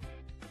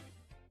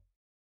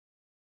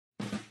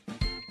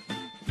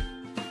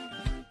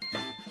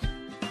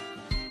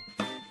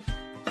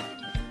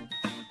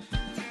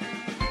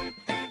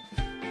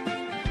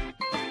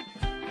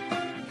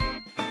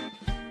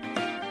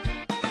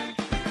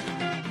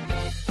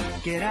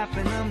 Get up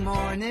in the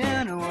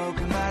morning,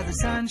 awoken by the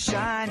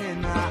sunshine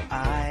in my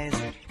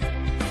eyes.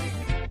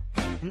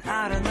 And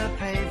out on the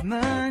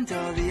pavement,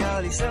 all the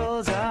early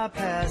souls are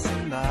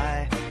passing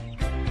by.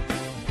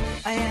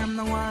 I am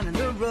the one in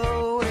the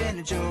road, in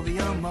a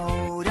jovial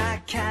mode. I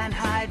can't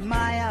hide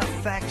my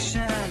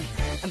affection.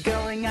 I'm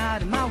going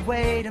out of my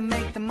way to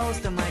make the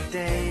most of my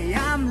day.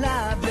 I'm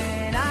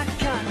loving our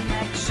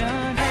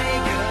connection. Hey,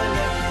 good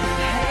looking,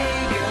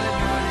 hey, good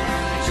morning.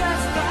 I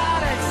just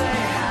thought I'd say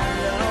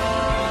hello.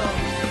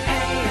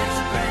 Hey, it's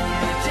a brand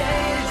new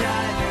day to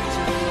dive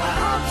into. I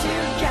hope you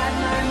got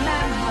my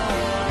memo.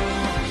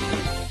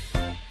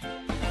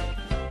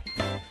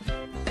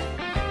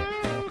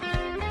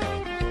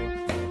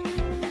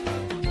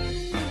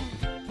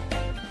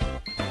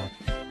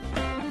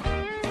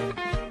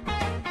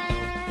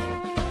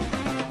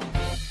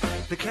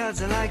 The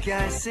clouds are like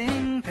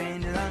icing,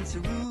 painted on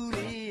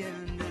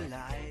cerulean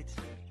delight.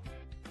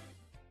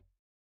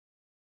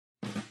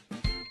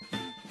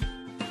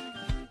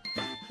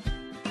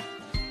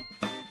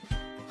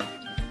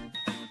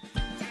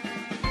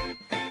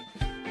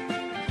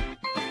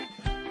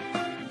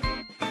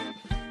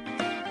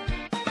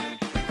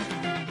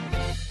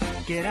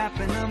 Get up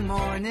in the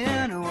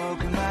morning,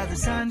 awoken by the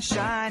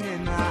sunshine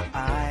in my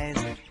eyes.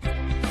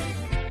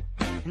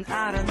 And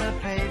out on the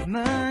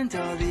pavement,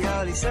 all the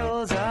early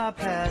souls are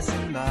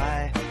passing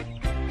by.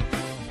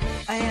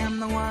 I am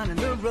the one in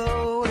the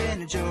road,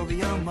 in a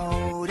jovial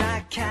mode. I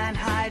can't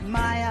hide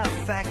my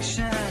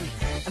affection.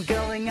 I'm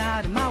going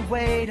out of my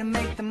way to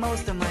make the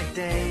most of my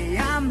day.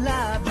 I'm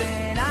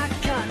loving our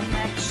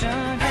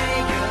connection.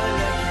 Hey, good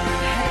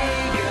looking,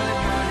 hey, good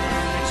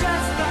morning. I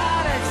just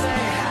thought I'd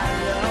say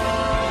hello.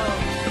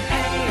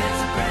 Hey,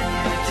 it's a brand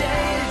new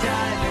day to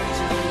dive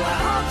into. I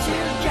hope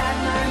you got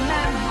my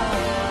memo.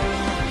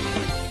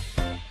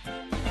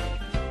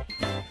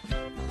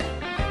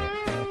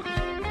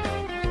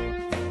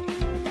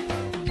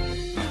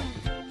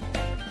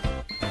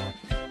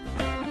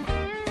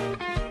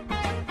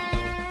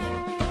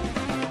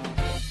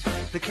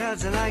 The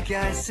clouds are like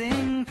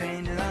icing,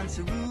 painted on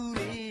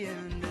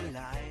cerulean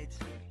delight.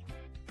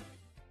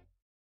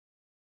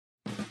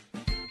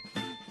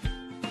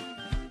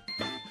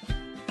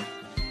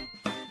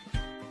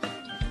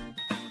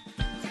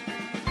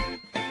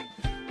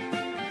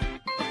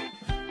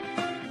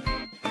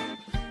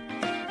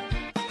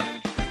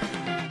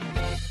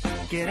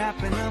 Get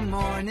up in the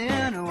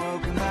morning,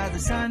 awoken by the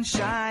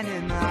sunshine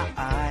in my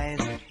eyes.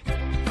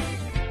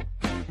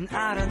 And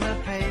out on the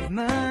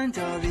pavement,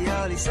 all the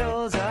early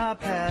souls are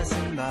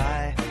passing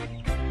by.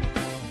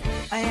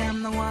 I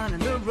am the one in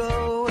the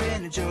road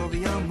in a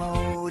jovial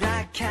mode.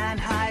 I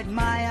can't hide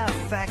my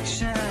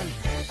affection.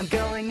 I'm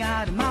going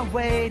out of my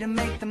way to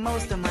make the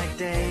most of my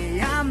day.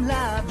 I'm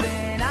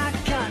loving our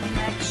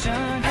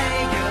connection.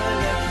 Hey, good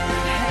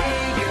looking,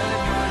 hey,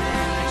 good morning.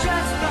 I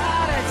just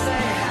thought I'd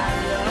say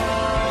hello.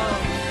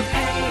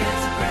 Hey,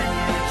 it's a brand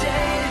new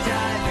day to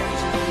dive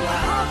into. I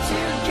hope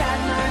you get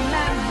my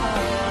memo.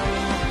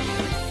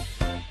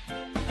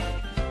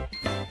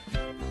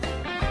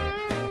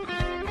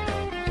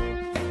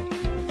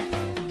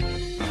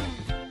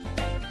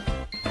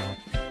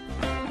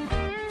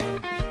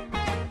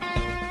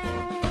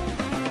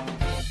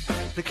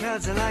 The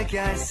clouds are like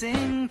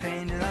icing,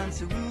 painted on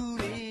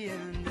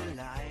cerulean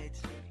delight.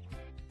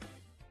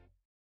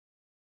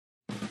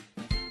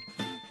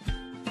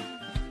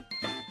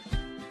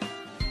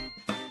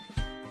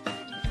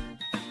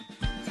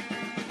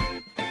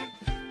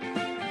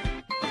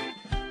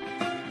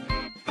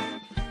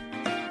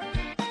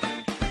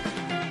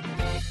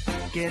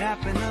 Get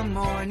up in the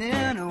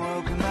morning,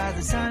 awoken by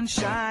the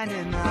sunshine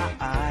in my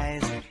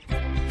eyes.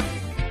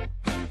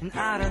 And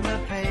out on the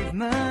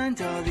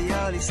pavement, all the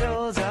early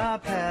souls are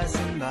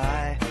passing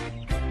by.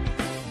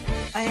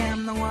 I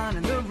am the one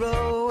in the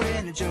road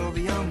in a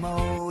jovial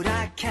mode.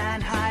 I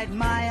can't hide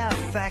my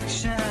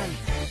affection.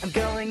 I'm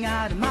going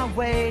out of my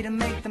way to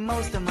make the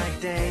most of my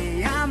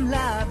day. I'm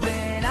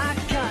loving our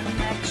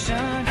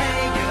connection.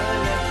 Hey, good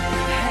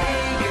looking,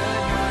 hey,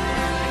 good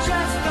morning. I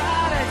just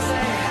thought I'd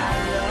say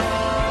hello.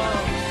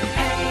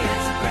 Hey,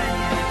 it's a brand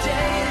new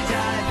day to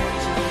dive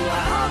into.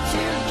 I hope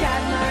you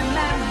get my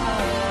memo.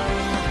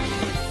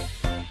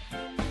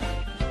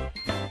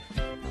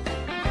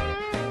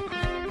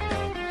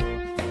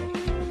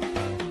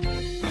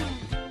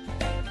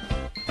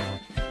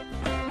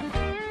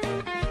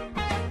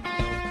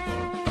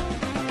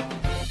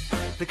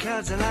 The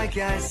clouds are like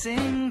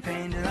icing,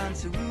 painted on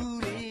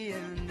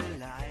cerulean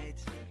delight.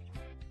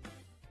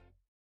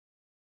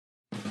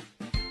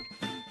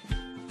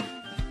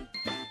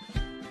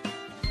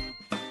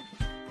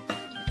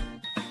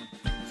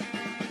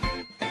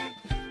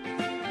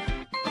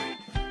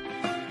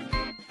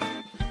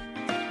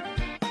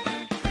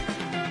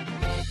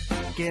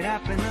 Get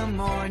up in the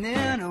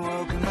morning,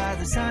 awoken by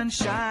the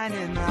sunshine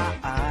in my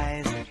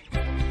eyes.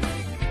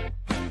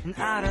 And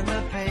out on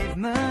the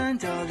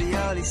pavement, all the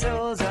early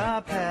souls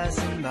are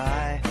passing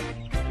by.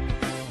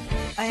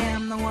 I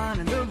am the one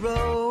in the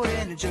road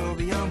in a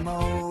jovial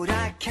mode.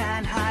 I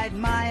can't hide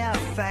my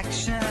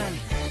affection.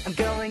 I'm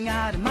going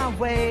out of my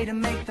way to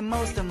make the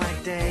most of my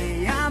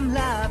day. I'm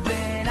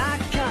loving our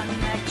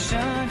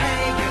connection.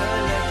 Hey,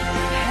 good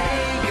looking,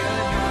 hey,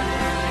 good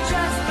morning. I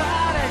just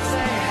thought I'd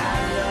say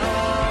hello.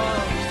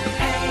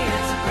 Hey,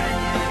 it's a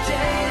brand new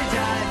day to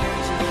dive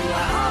into.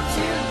 I hope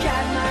you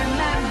get my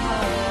memo.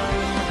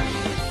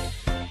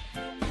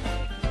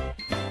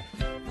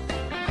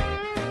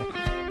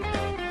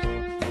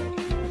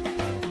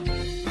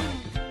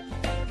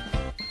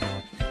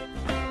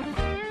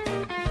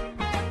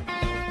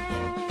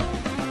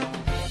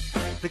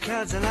 The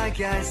clouds are like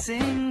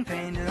icing,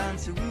 painted on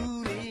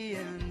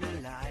cerulean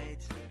delight.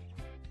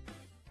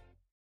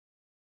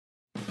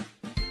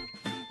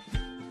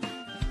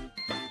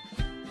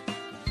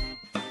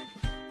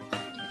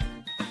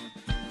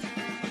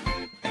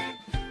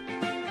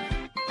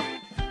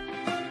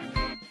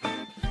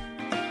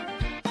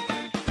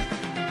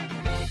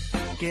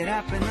 Get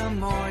up in the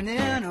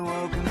morning,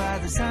 awoken by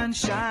the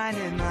sunshine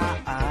in my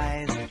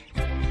eyes.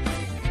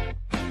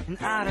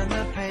 And out on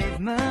the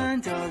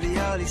pavement, all the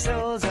early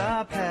souls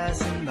are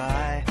passing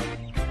by.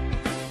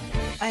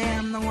 I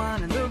am the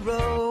one in the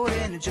road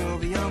in a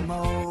jovial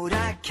mode.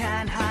 I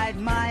can't hide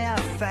my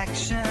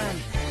affection.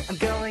 I'm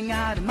going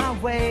out of my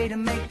way to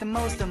make the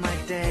most of my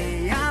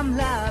day. I'm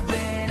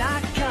loving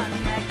our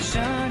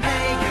connection.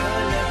 Hey,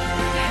 good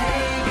looking,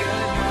 hey,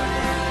 good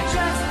morning. I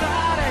just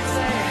thought I'd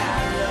say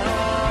hello.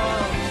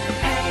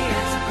 Hey,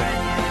 it's a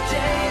brand new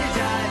day to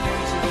dive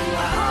into.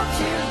 I hope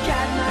you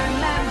get my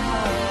memo.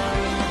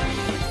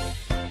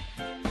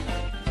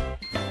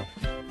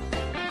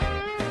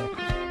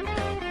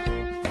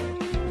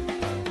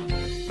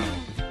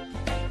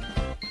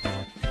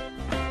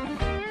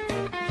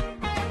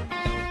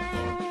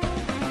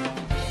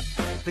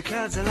 The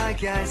clouds are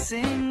like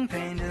icing,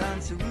 painted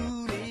on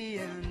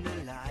cerulean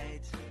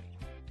delight.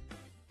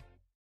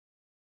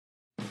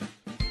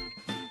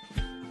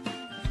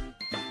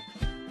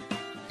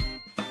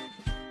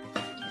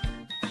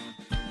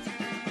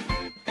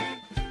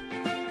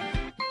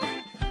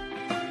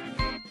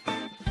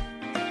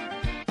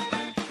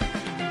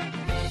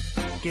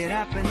 Get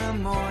up in the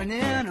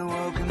morning,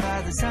 awoken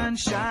by the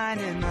sunshine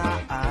in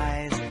my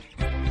eyes.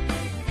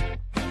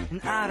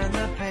 And out on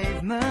the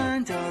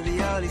pavement, all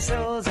the early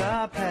souls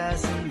are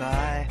passing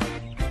by.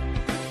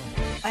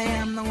 I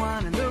am the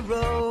one in the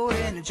road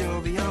in a a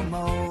jovial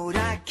mode.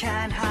 I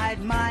can't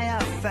hide my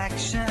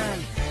affection.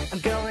 I'm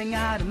going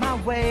out of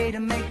my way to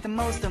make the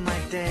most of my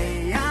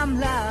day. I'm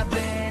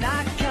loving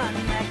our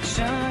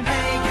connection.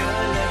 Hey,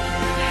 good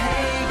looking,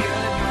 hey,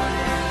 good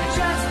morning. I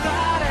just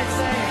thought I'd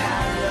say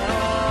hello.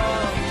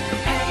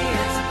 Hey,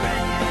 it's a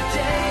brand new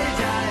day to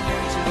dive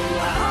into.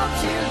 I hope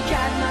you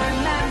get my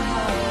memo.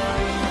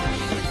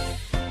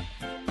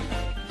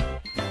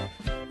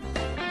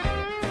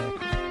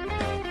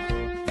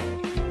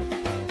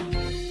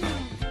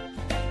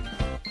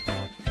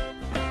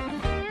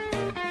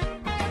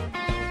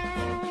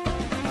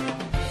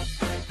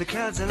 The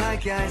clouds are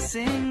like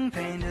icing,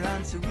 painted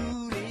on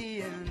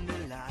cerulean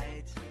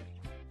delight.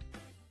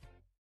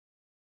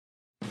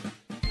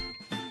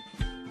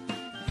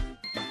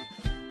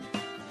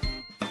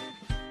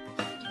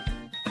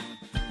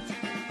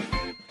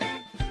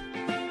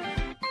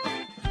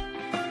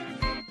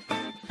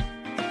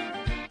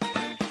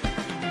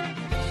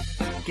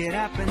 Get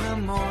up in the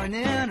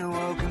morning,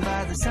 awoken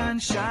by the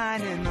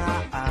sunshine in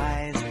my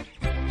eyes.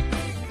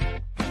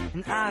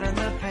 And out on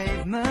the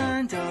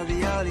pavement, all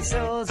the early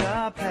souls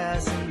are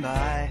passing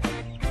by.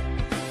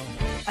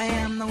 I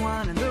am the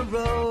one on the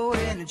road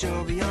in a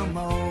jovial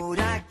mode.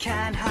 I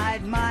can't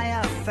hide my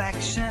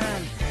affection.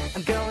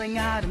 I'm going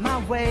out of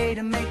my way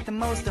to make the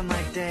most of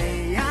my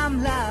day.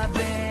 I'm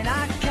loving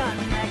our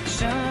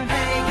connection.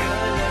 Hey,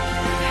 good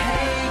looking,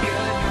 hey,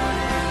 good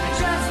morning. I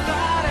just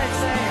thought I'd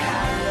say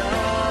hello.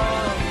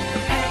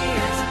 Hey,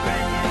 it's a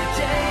brand new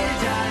day to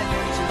dive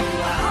into.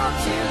 I hope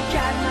you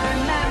get my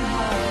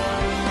memo.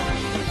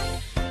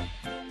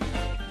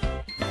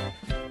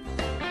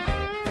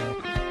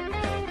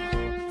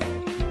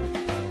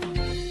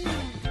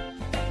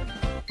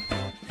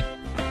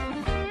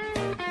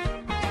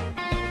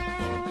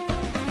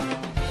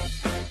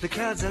 The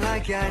clouds are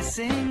like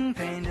icing,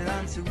 painted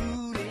on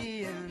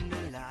cerulean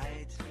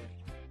delight.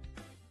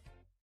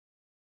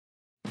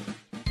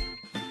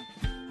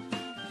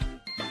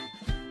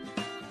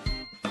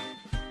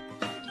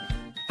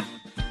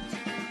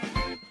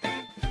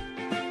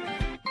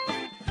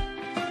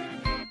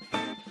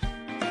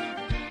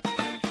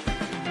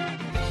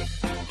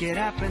 Get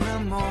up in the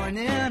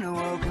morning,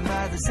 awoken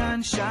by the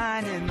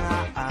sunshine in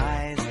my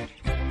eyes.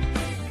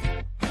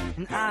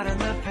 And out on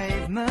the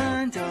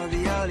pavement, all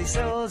the early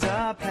souls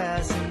are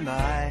passing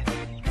by.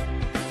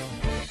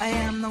 I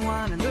am the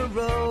one on the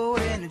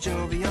road in a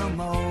jovial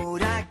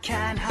mode. I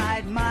can't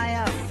hide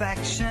my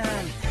affection.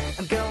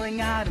 I'm going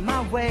out of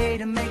my way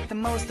to make the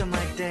most of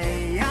my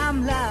day.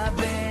 I'm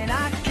loving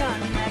our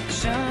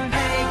connection.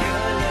 Hey,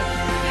 good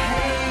looking,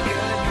 hey,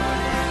 good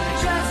morning. I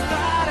just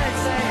thought I'd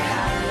say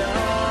hello.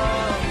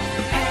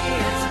 Hey,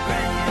 it's a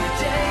brand new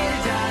day to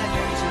dive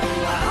into.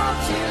 I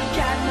hope you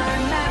get my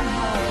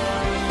memo.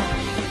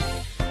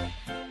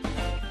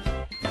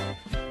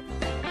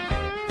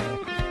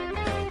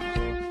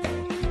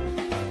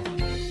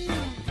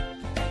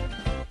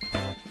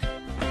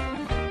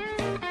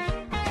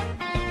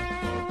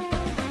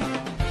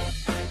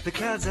 The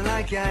clouds are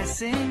like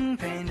icing,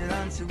 painted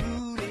on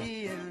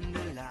cerulean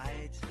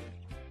delight.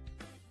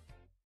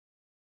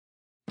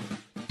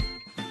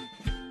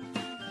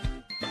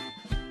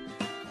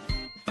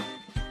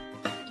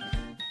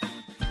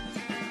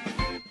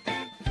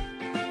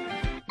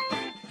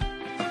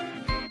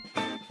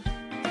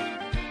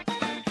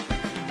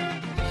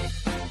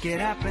 Get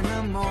up in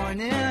the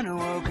morning,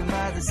 awoken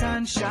by the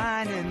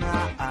sunshine in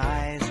my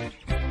eyes.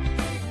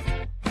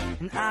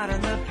 And out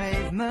on the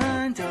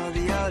pavement, all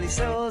the early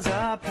souls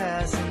are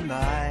passing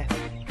by.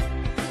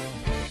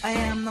 I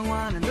am the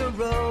one on the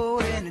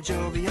road in a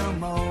jovial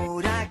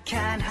mode. I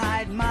can't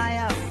hide my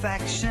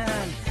affection.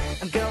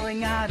 I'm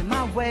going out of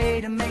my way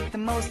to make the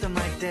most of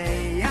my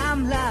day.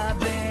 I'm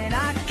loving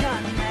our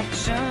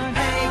connection.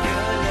 Hey,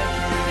 good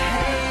looking,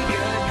 hey,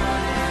 good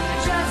morning. I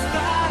just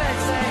thought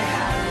I'd say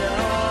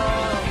hello.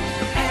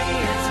 Hey,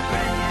 it's a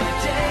brand new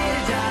day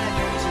to dive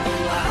into.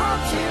 I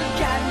hope you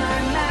get my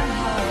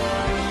memo.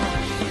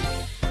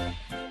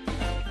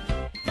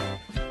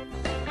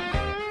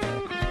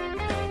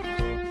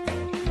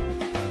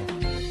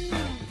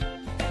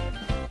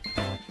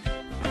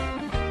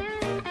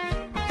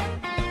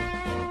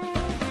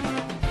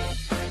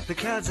 The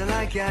clouds are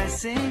like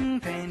icing,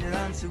 painted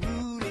on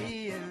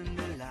cerulean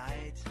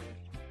delight.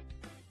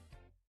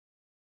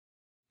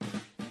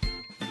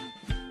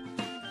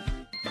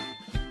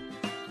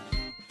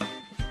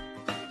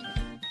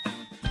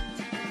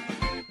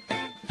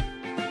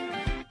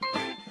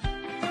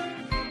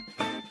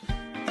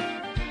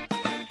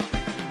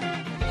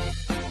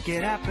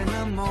 Get up in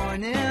the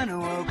morning,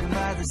 awoken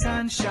by the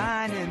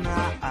sunshine in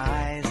my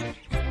eyes.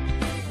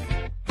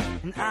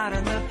 And out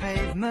on the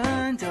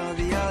pavement, all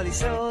the early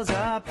souls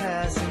are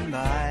passing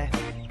by.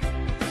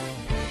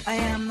 I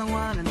am the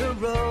one on the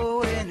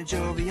road in a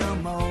jovial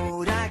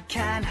mode. I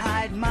can't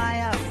hide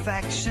my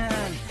affection.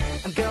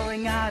 I'm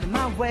going out of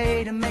my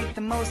way to make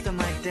the most of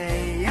my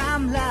day.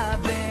 I'm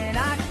loving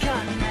our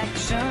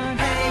connection.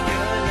 Hey,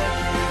 good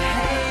looking,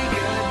 hey,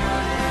 good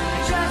morning.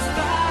 I just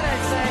thought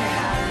I'd say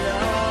hello.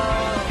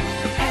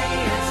 Hey,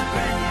 it's a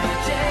brand new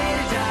day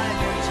to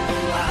dive into.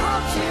 I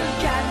hope you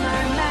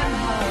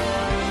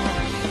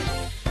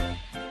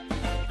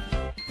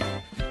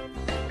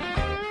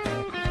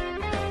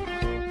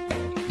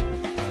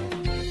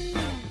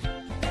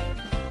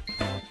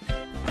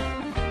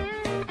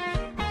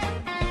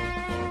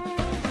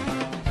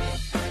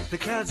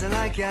clouds are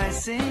like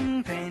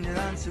icing, painted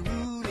on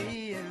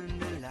cerulean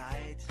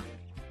delight.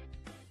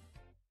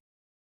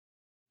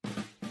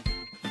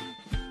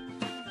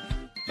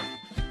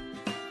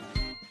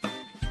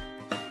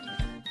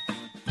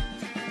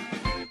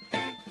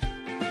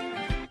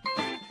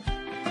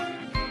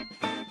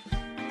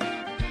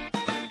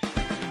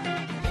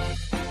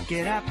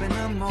 Get up in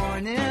the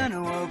morning,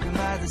 awoken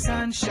by the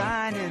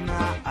sunshine in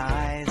my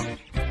eyes.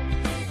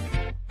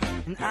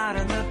 And out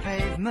on the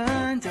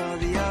pavement, all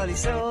the early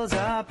souls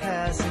are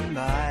passing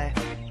by.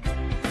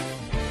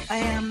 I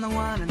am the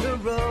one on the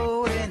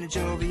road in a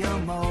jovial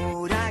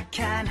mode. I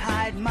can't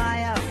hide my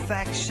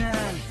affection.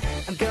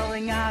 I'm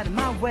going out of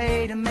my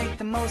way to make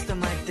the most of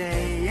my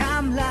day.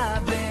 I'm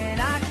loving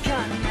our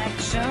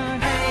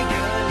connection. Hey,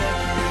 good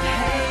looking,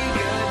 hey,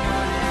 good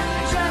morning.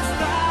 I just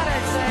thought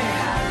I'd say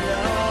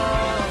hello.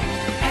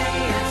 Hey,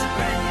 it's a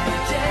brand new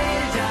day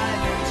to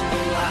dive into.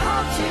 I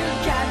hope you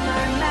got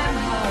my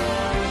memo.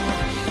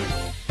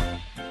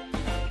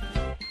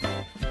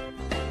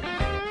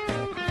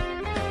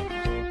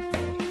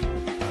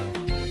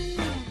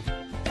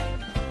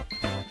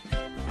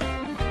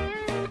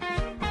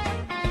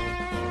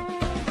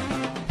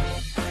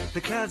 The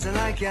clouds are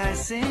like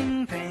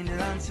icing, painted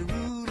on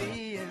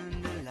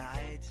cerulean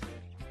delight.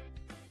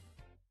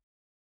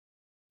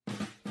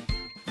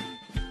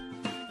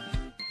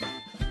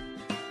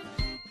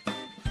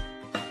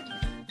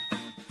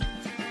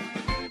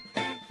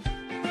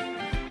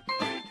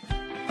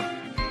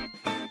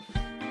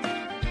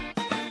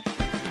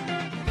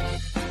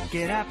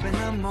 Get up in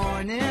the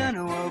morning,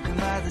 awoken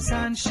by the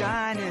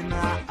sunshine in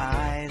my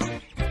eyes.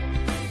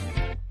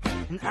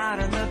 And out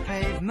on the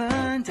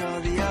pavement,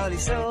 all the early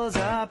souls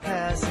are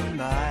passing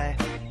by.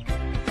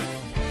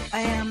 I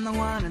am the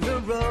one on the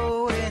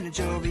road in a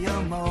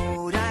jovial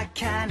mode. I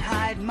can't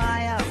hide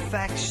my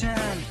affection.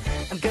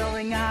 I'm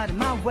going out of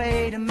my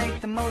way to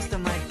make the most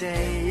of my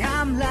day.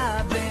 I'm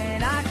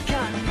loving our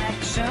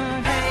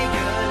connection. Hey,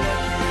 good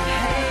looking,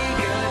 hey,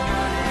 good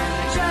morning.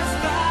 I just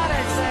thought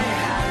I'd say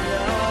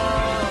hello.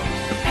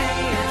 Hey,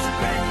 it's a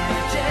brand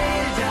new day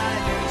to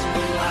dive into.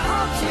 I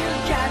hope you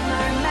got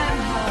my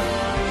memo.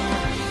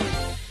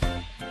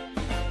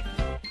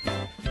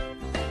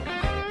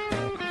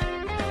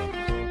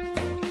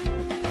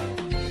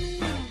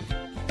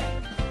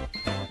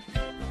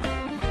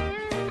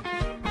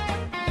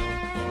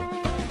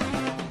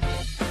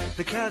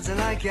 The clouds are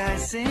like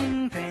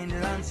icing,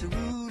 painted on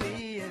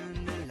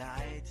cerulean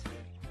delight.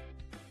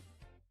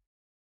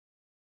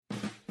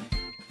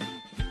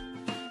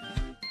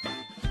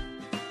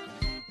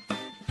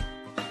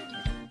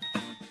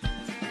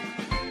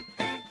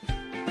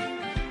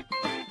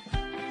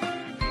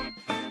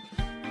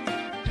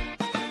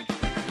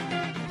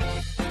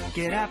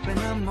 Get up in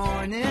the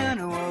morning,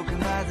 awoken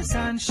by the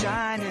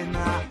sunshine in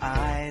my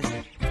eyes.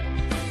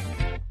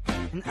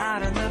 And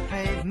out on the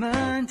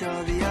pavement,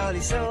 all the early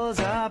souls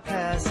are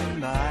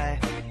passing by.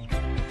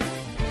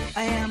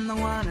 I am the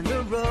one on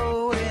the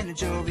road in a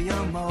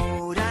jovial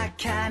mode. I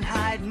can't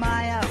hide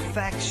my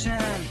affection.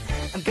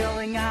 I'm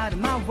going out of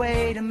my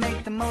way to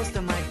make the most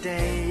of my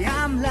day.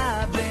 I'm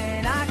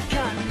loving our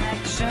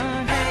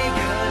connection. Hey,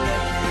 good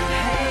looking,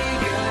 hey,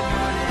 good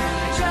morning.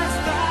 I just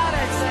thought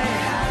I'd say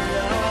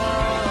hello.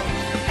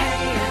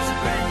 Hey, it's a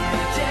brand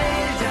new day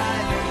to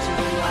dive into.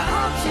 I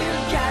hope you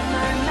got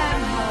my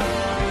memo.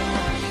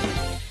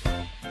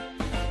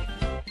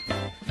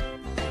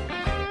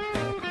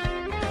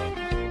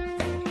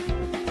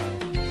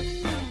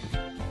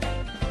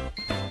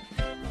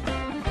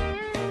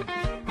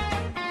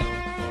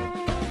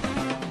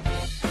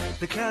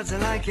 The clouds are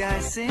like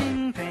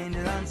icing,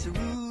 painted on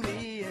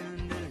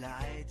cerulean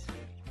delight.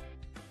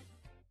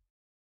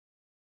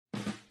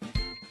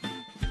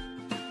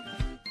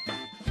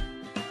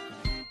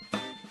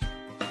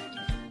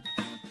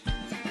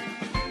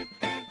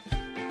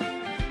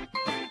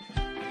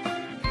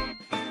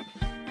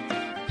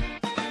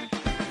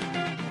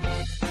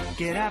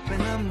 Get up in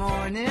the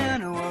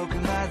morning,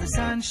 awoken by the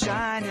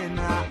sunshine in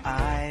my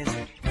eyes.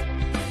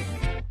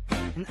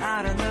 And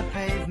out on the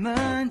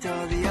pavement,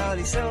 all the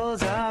early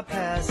souls are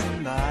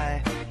passing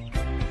by.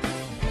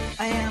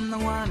 I am the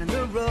one on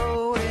the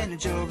road in a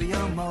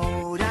jovial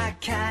mode. I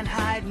can't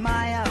hide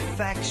my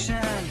affection.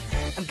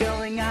 I'm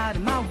going out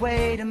of my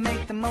way to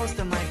make the most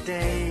of my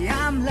day.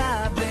 I'm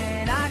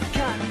loving our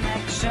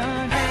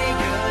connection. Hey,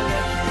 good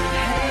looking,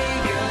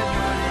 hey, good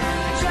morning.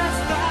 I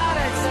just thought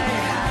I'd say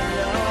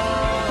hello.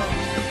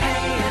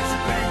 Hey, it's a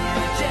brand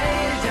new day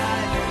to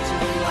dive into.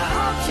 I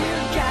hope you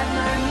got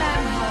my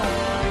memo.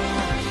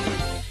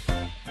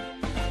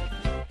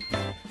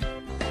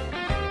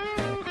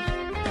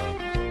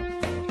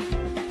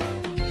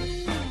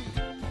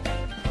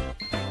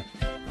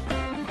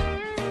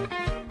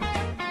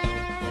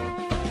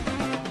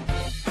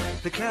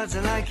 The clouds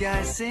are like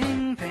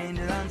icing,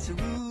 painted on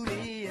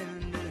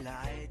cerulean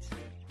delight.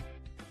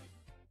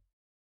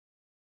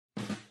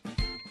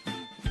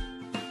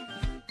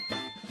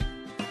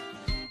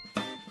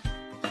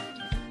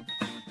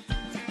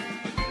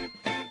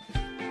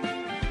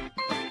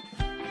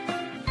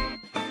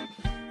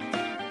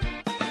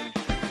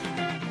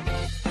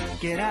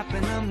 Get up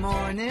in the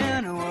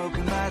morning,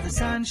 awoken by the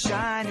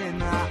sunshine in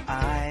my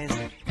eyes.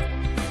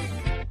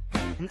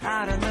 And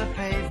out on the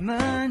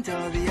pavement,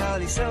 all the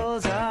early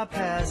souls are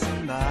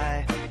passing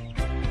by.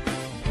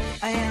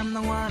 I am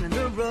the one in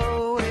the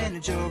road in a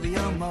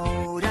jovial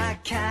mode. I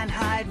can't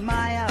hide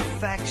my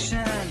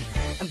affection.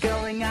 I'm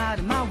going out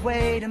of my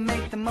way to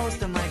make the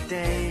most of my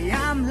day.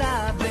 I'm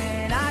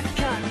loving our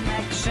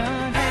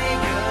connection. Hey,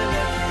 good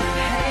looking,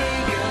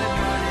 hey, good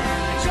morning.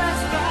 I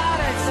just thought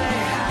I'd say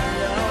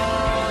hello.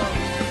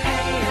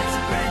 Hey, it's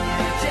a brand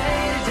new day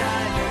to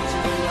dive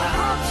into. I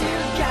hope you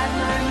got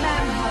my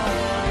memo.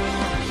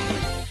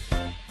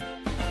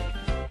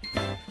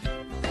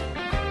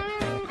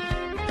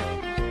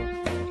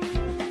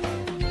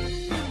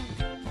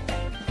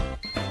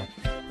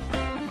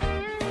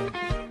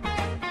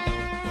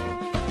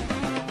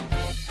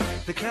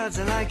 The clouds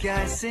are like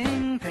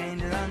icing,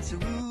 painted on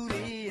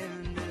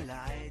cerulean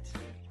delight.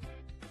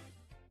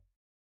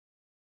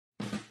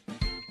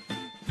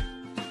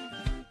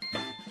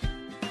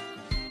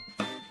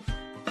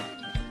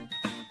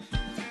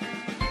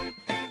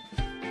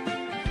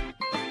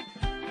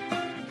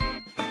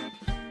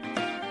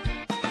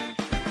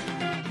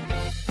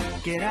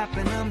 Get up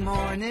in the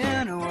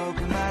morning,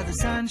 awoken by the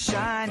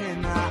sunshine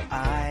in my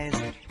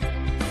eyes.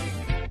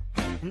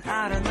 And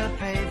out on the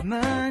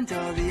pavement,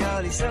 all the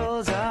early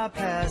souls are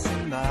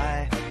passing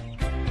by.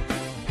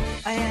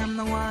 I am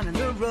the one in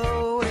the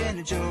road in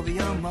a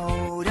jovial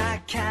mode. I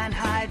can't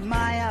hide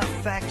my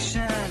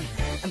affection.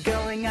 I'm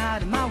going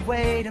out of my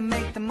way to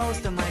make the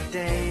most of my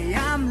day.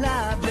 I'm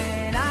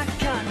loving our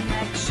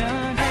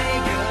connection. Hey,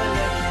 good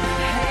looking,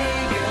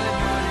 hey, good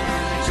morning.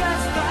 I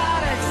just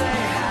thought I'd say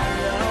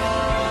hello.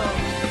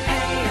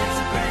 Hey, it's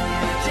a brand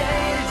new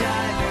day to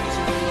dive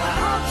into. I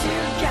hope you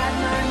got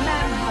my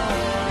memo.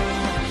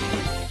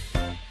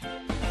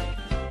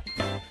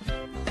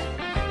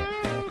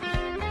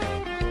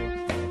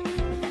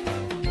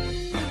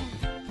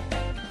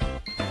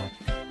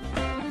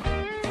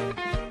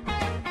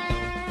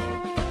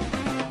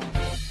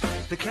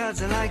 The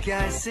clouds are like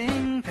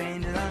icing,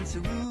 painted on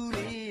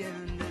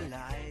cerulean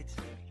delight.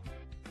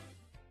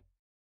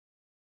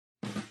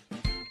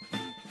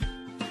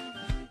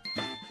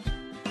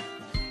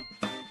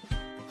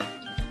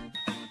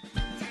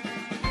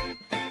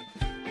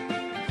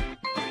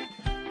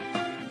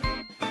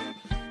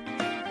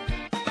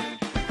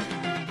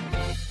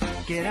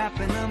 Get up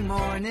in the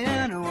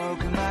morning,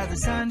 awoken by the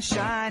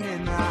sunshine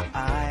in my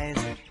eyes.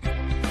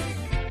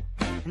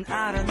 And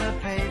out on the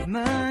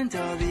pavement,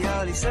 all the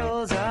early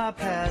souls are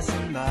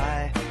passing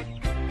by.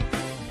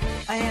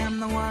 I am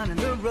the one in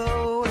the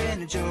road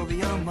in a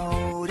jovial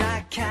mode.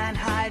 I can't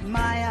hide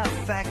my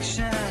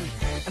affection.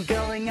 I'm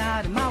going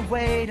out of my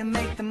way to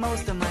make the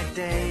most of my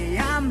day.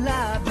 I'm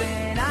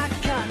loving our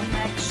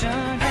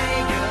connection.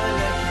 Hey, good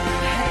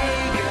looking,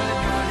 hey, good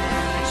morning.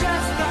 I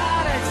just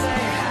thought I'd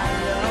say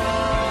hello.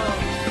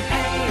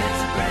 Hey,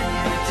 it's a brand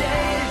new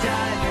day to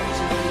dive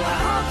into. I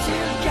hope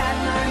you got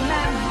my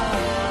memo.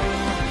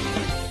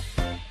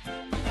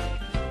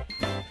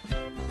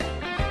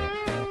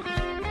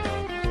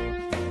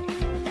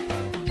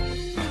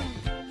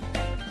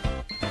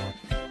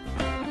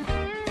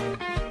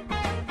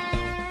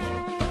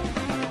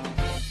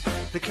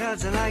 The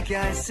clouds are like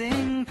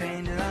icing,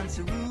 painted on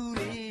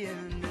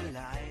cerulean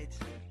delight.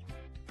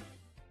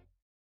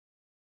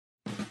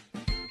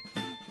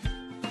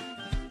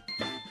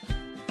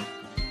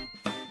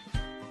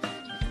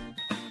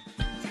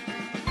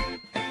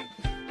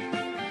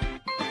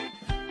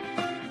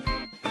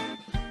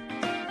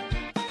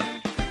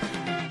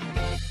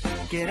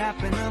 Get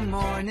up in the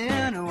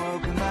morning,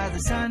 awoken by the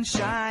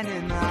sunshine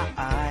in my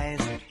eyes.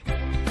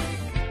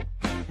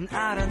 And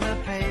out on the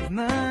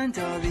pavement,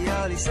 all the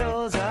early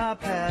souls are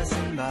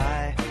passing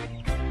by.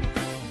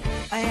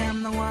 I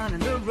am the one in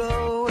the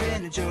road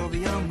in a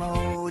jovial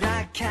mode.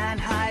 I can't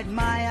hide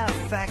my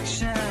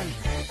affection.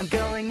 I'm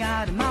going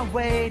out of my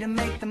way to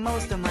make the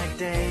most of my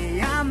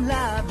day. I'm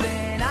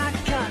loving our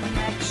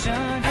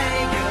connection.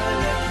 Hey, good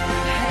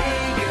looking,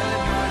 hey,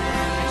 good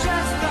morning. I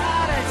just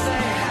thought I'd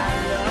say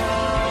hello.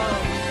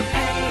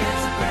 Hey,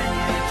 it's a brand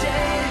new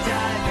day to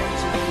dive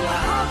into. I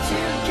hope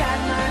you got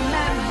my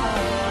memo.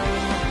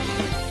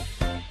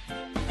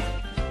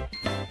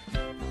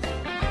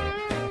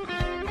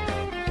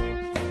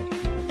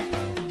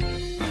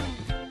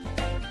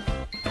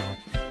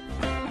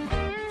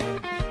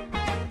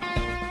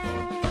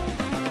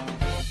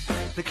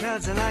 The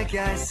clouds are like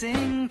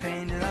icing,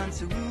 painted on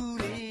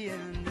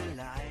cerulean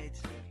delight.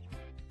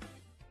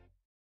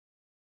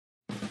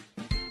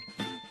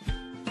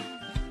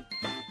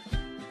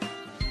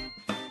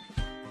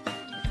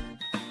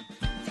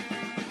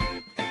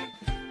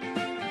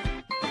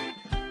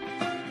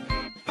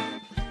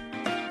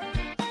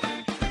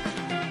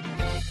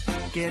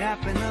 Get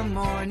up in the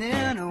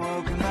morning,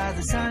 awoken by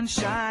the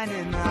sunshine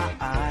in my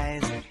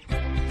eyes.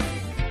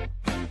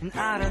 And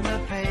out on the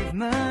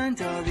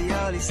pavement, all the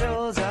early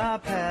souls are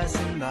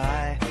passing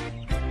by.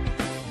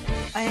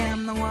 I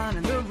am the one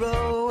on the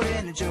road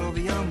in a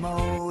jovial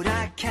mode.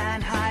 I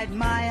can't hide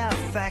my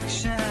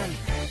affection.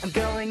 I'm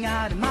going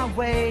out of my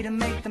way to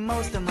make the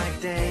most of my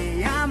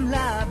day. I'm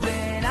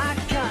loving our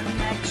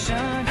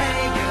connection.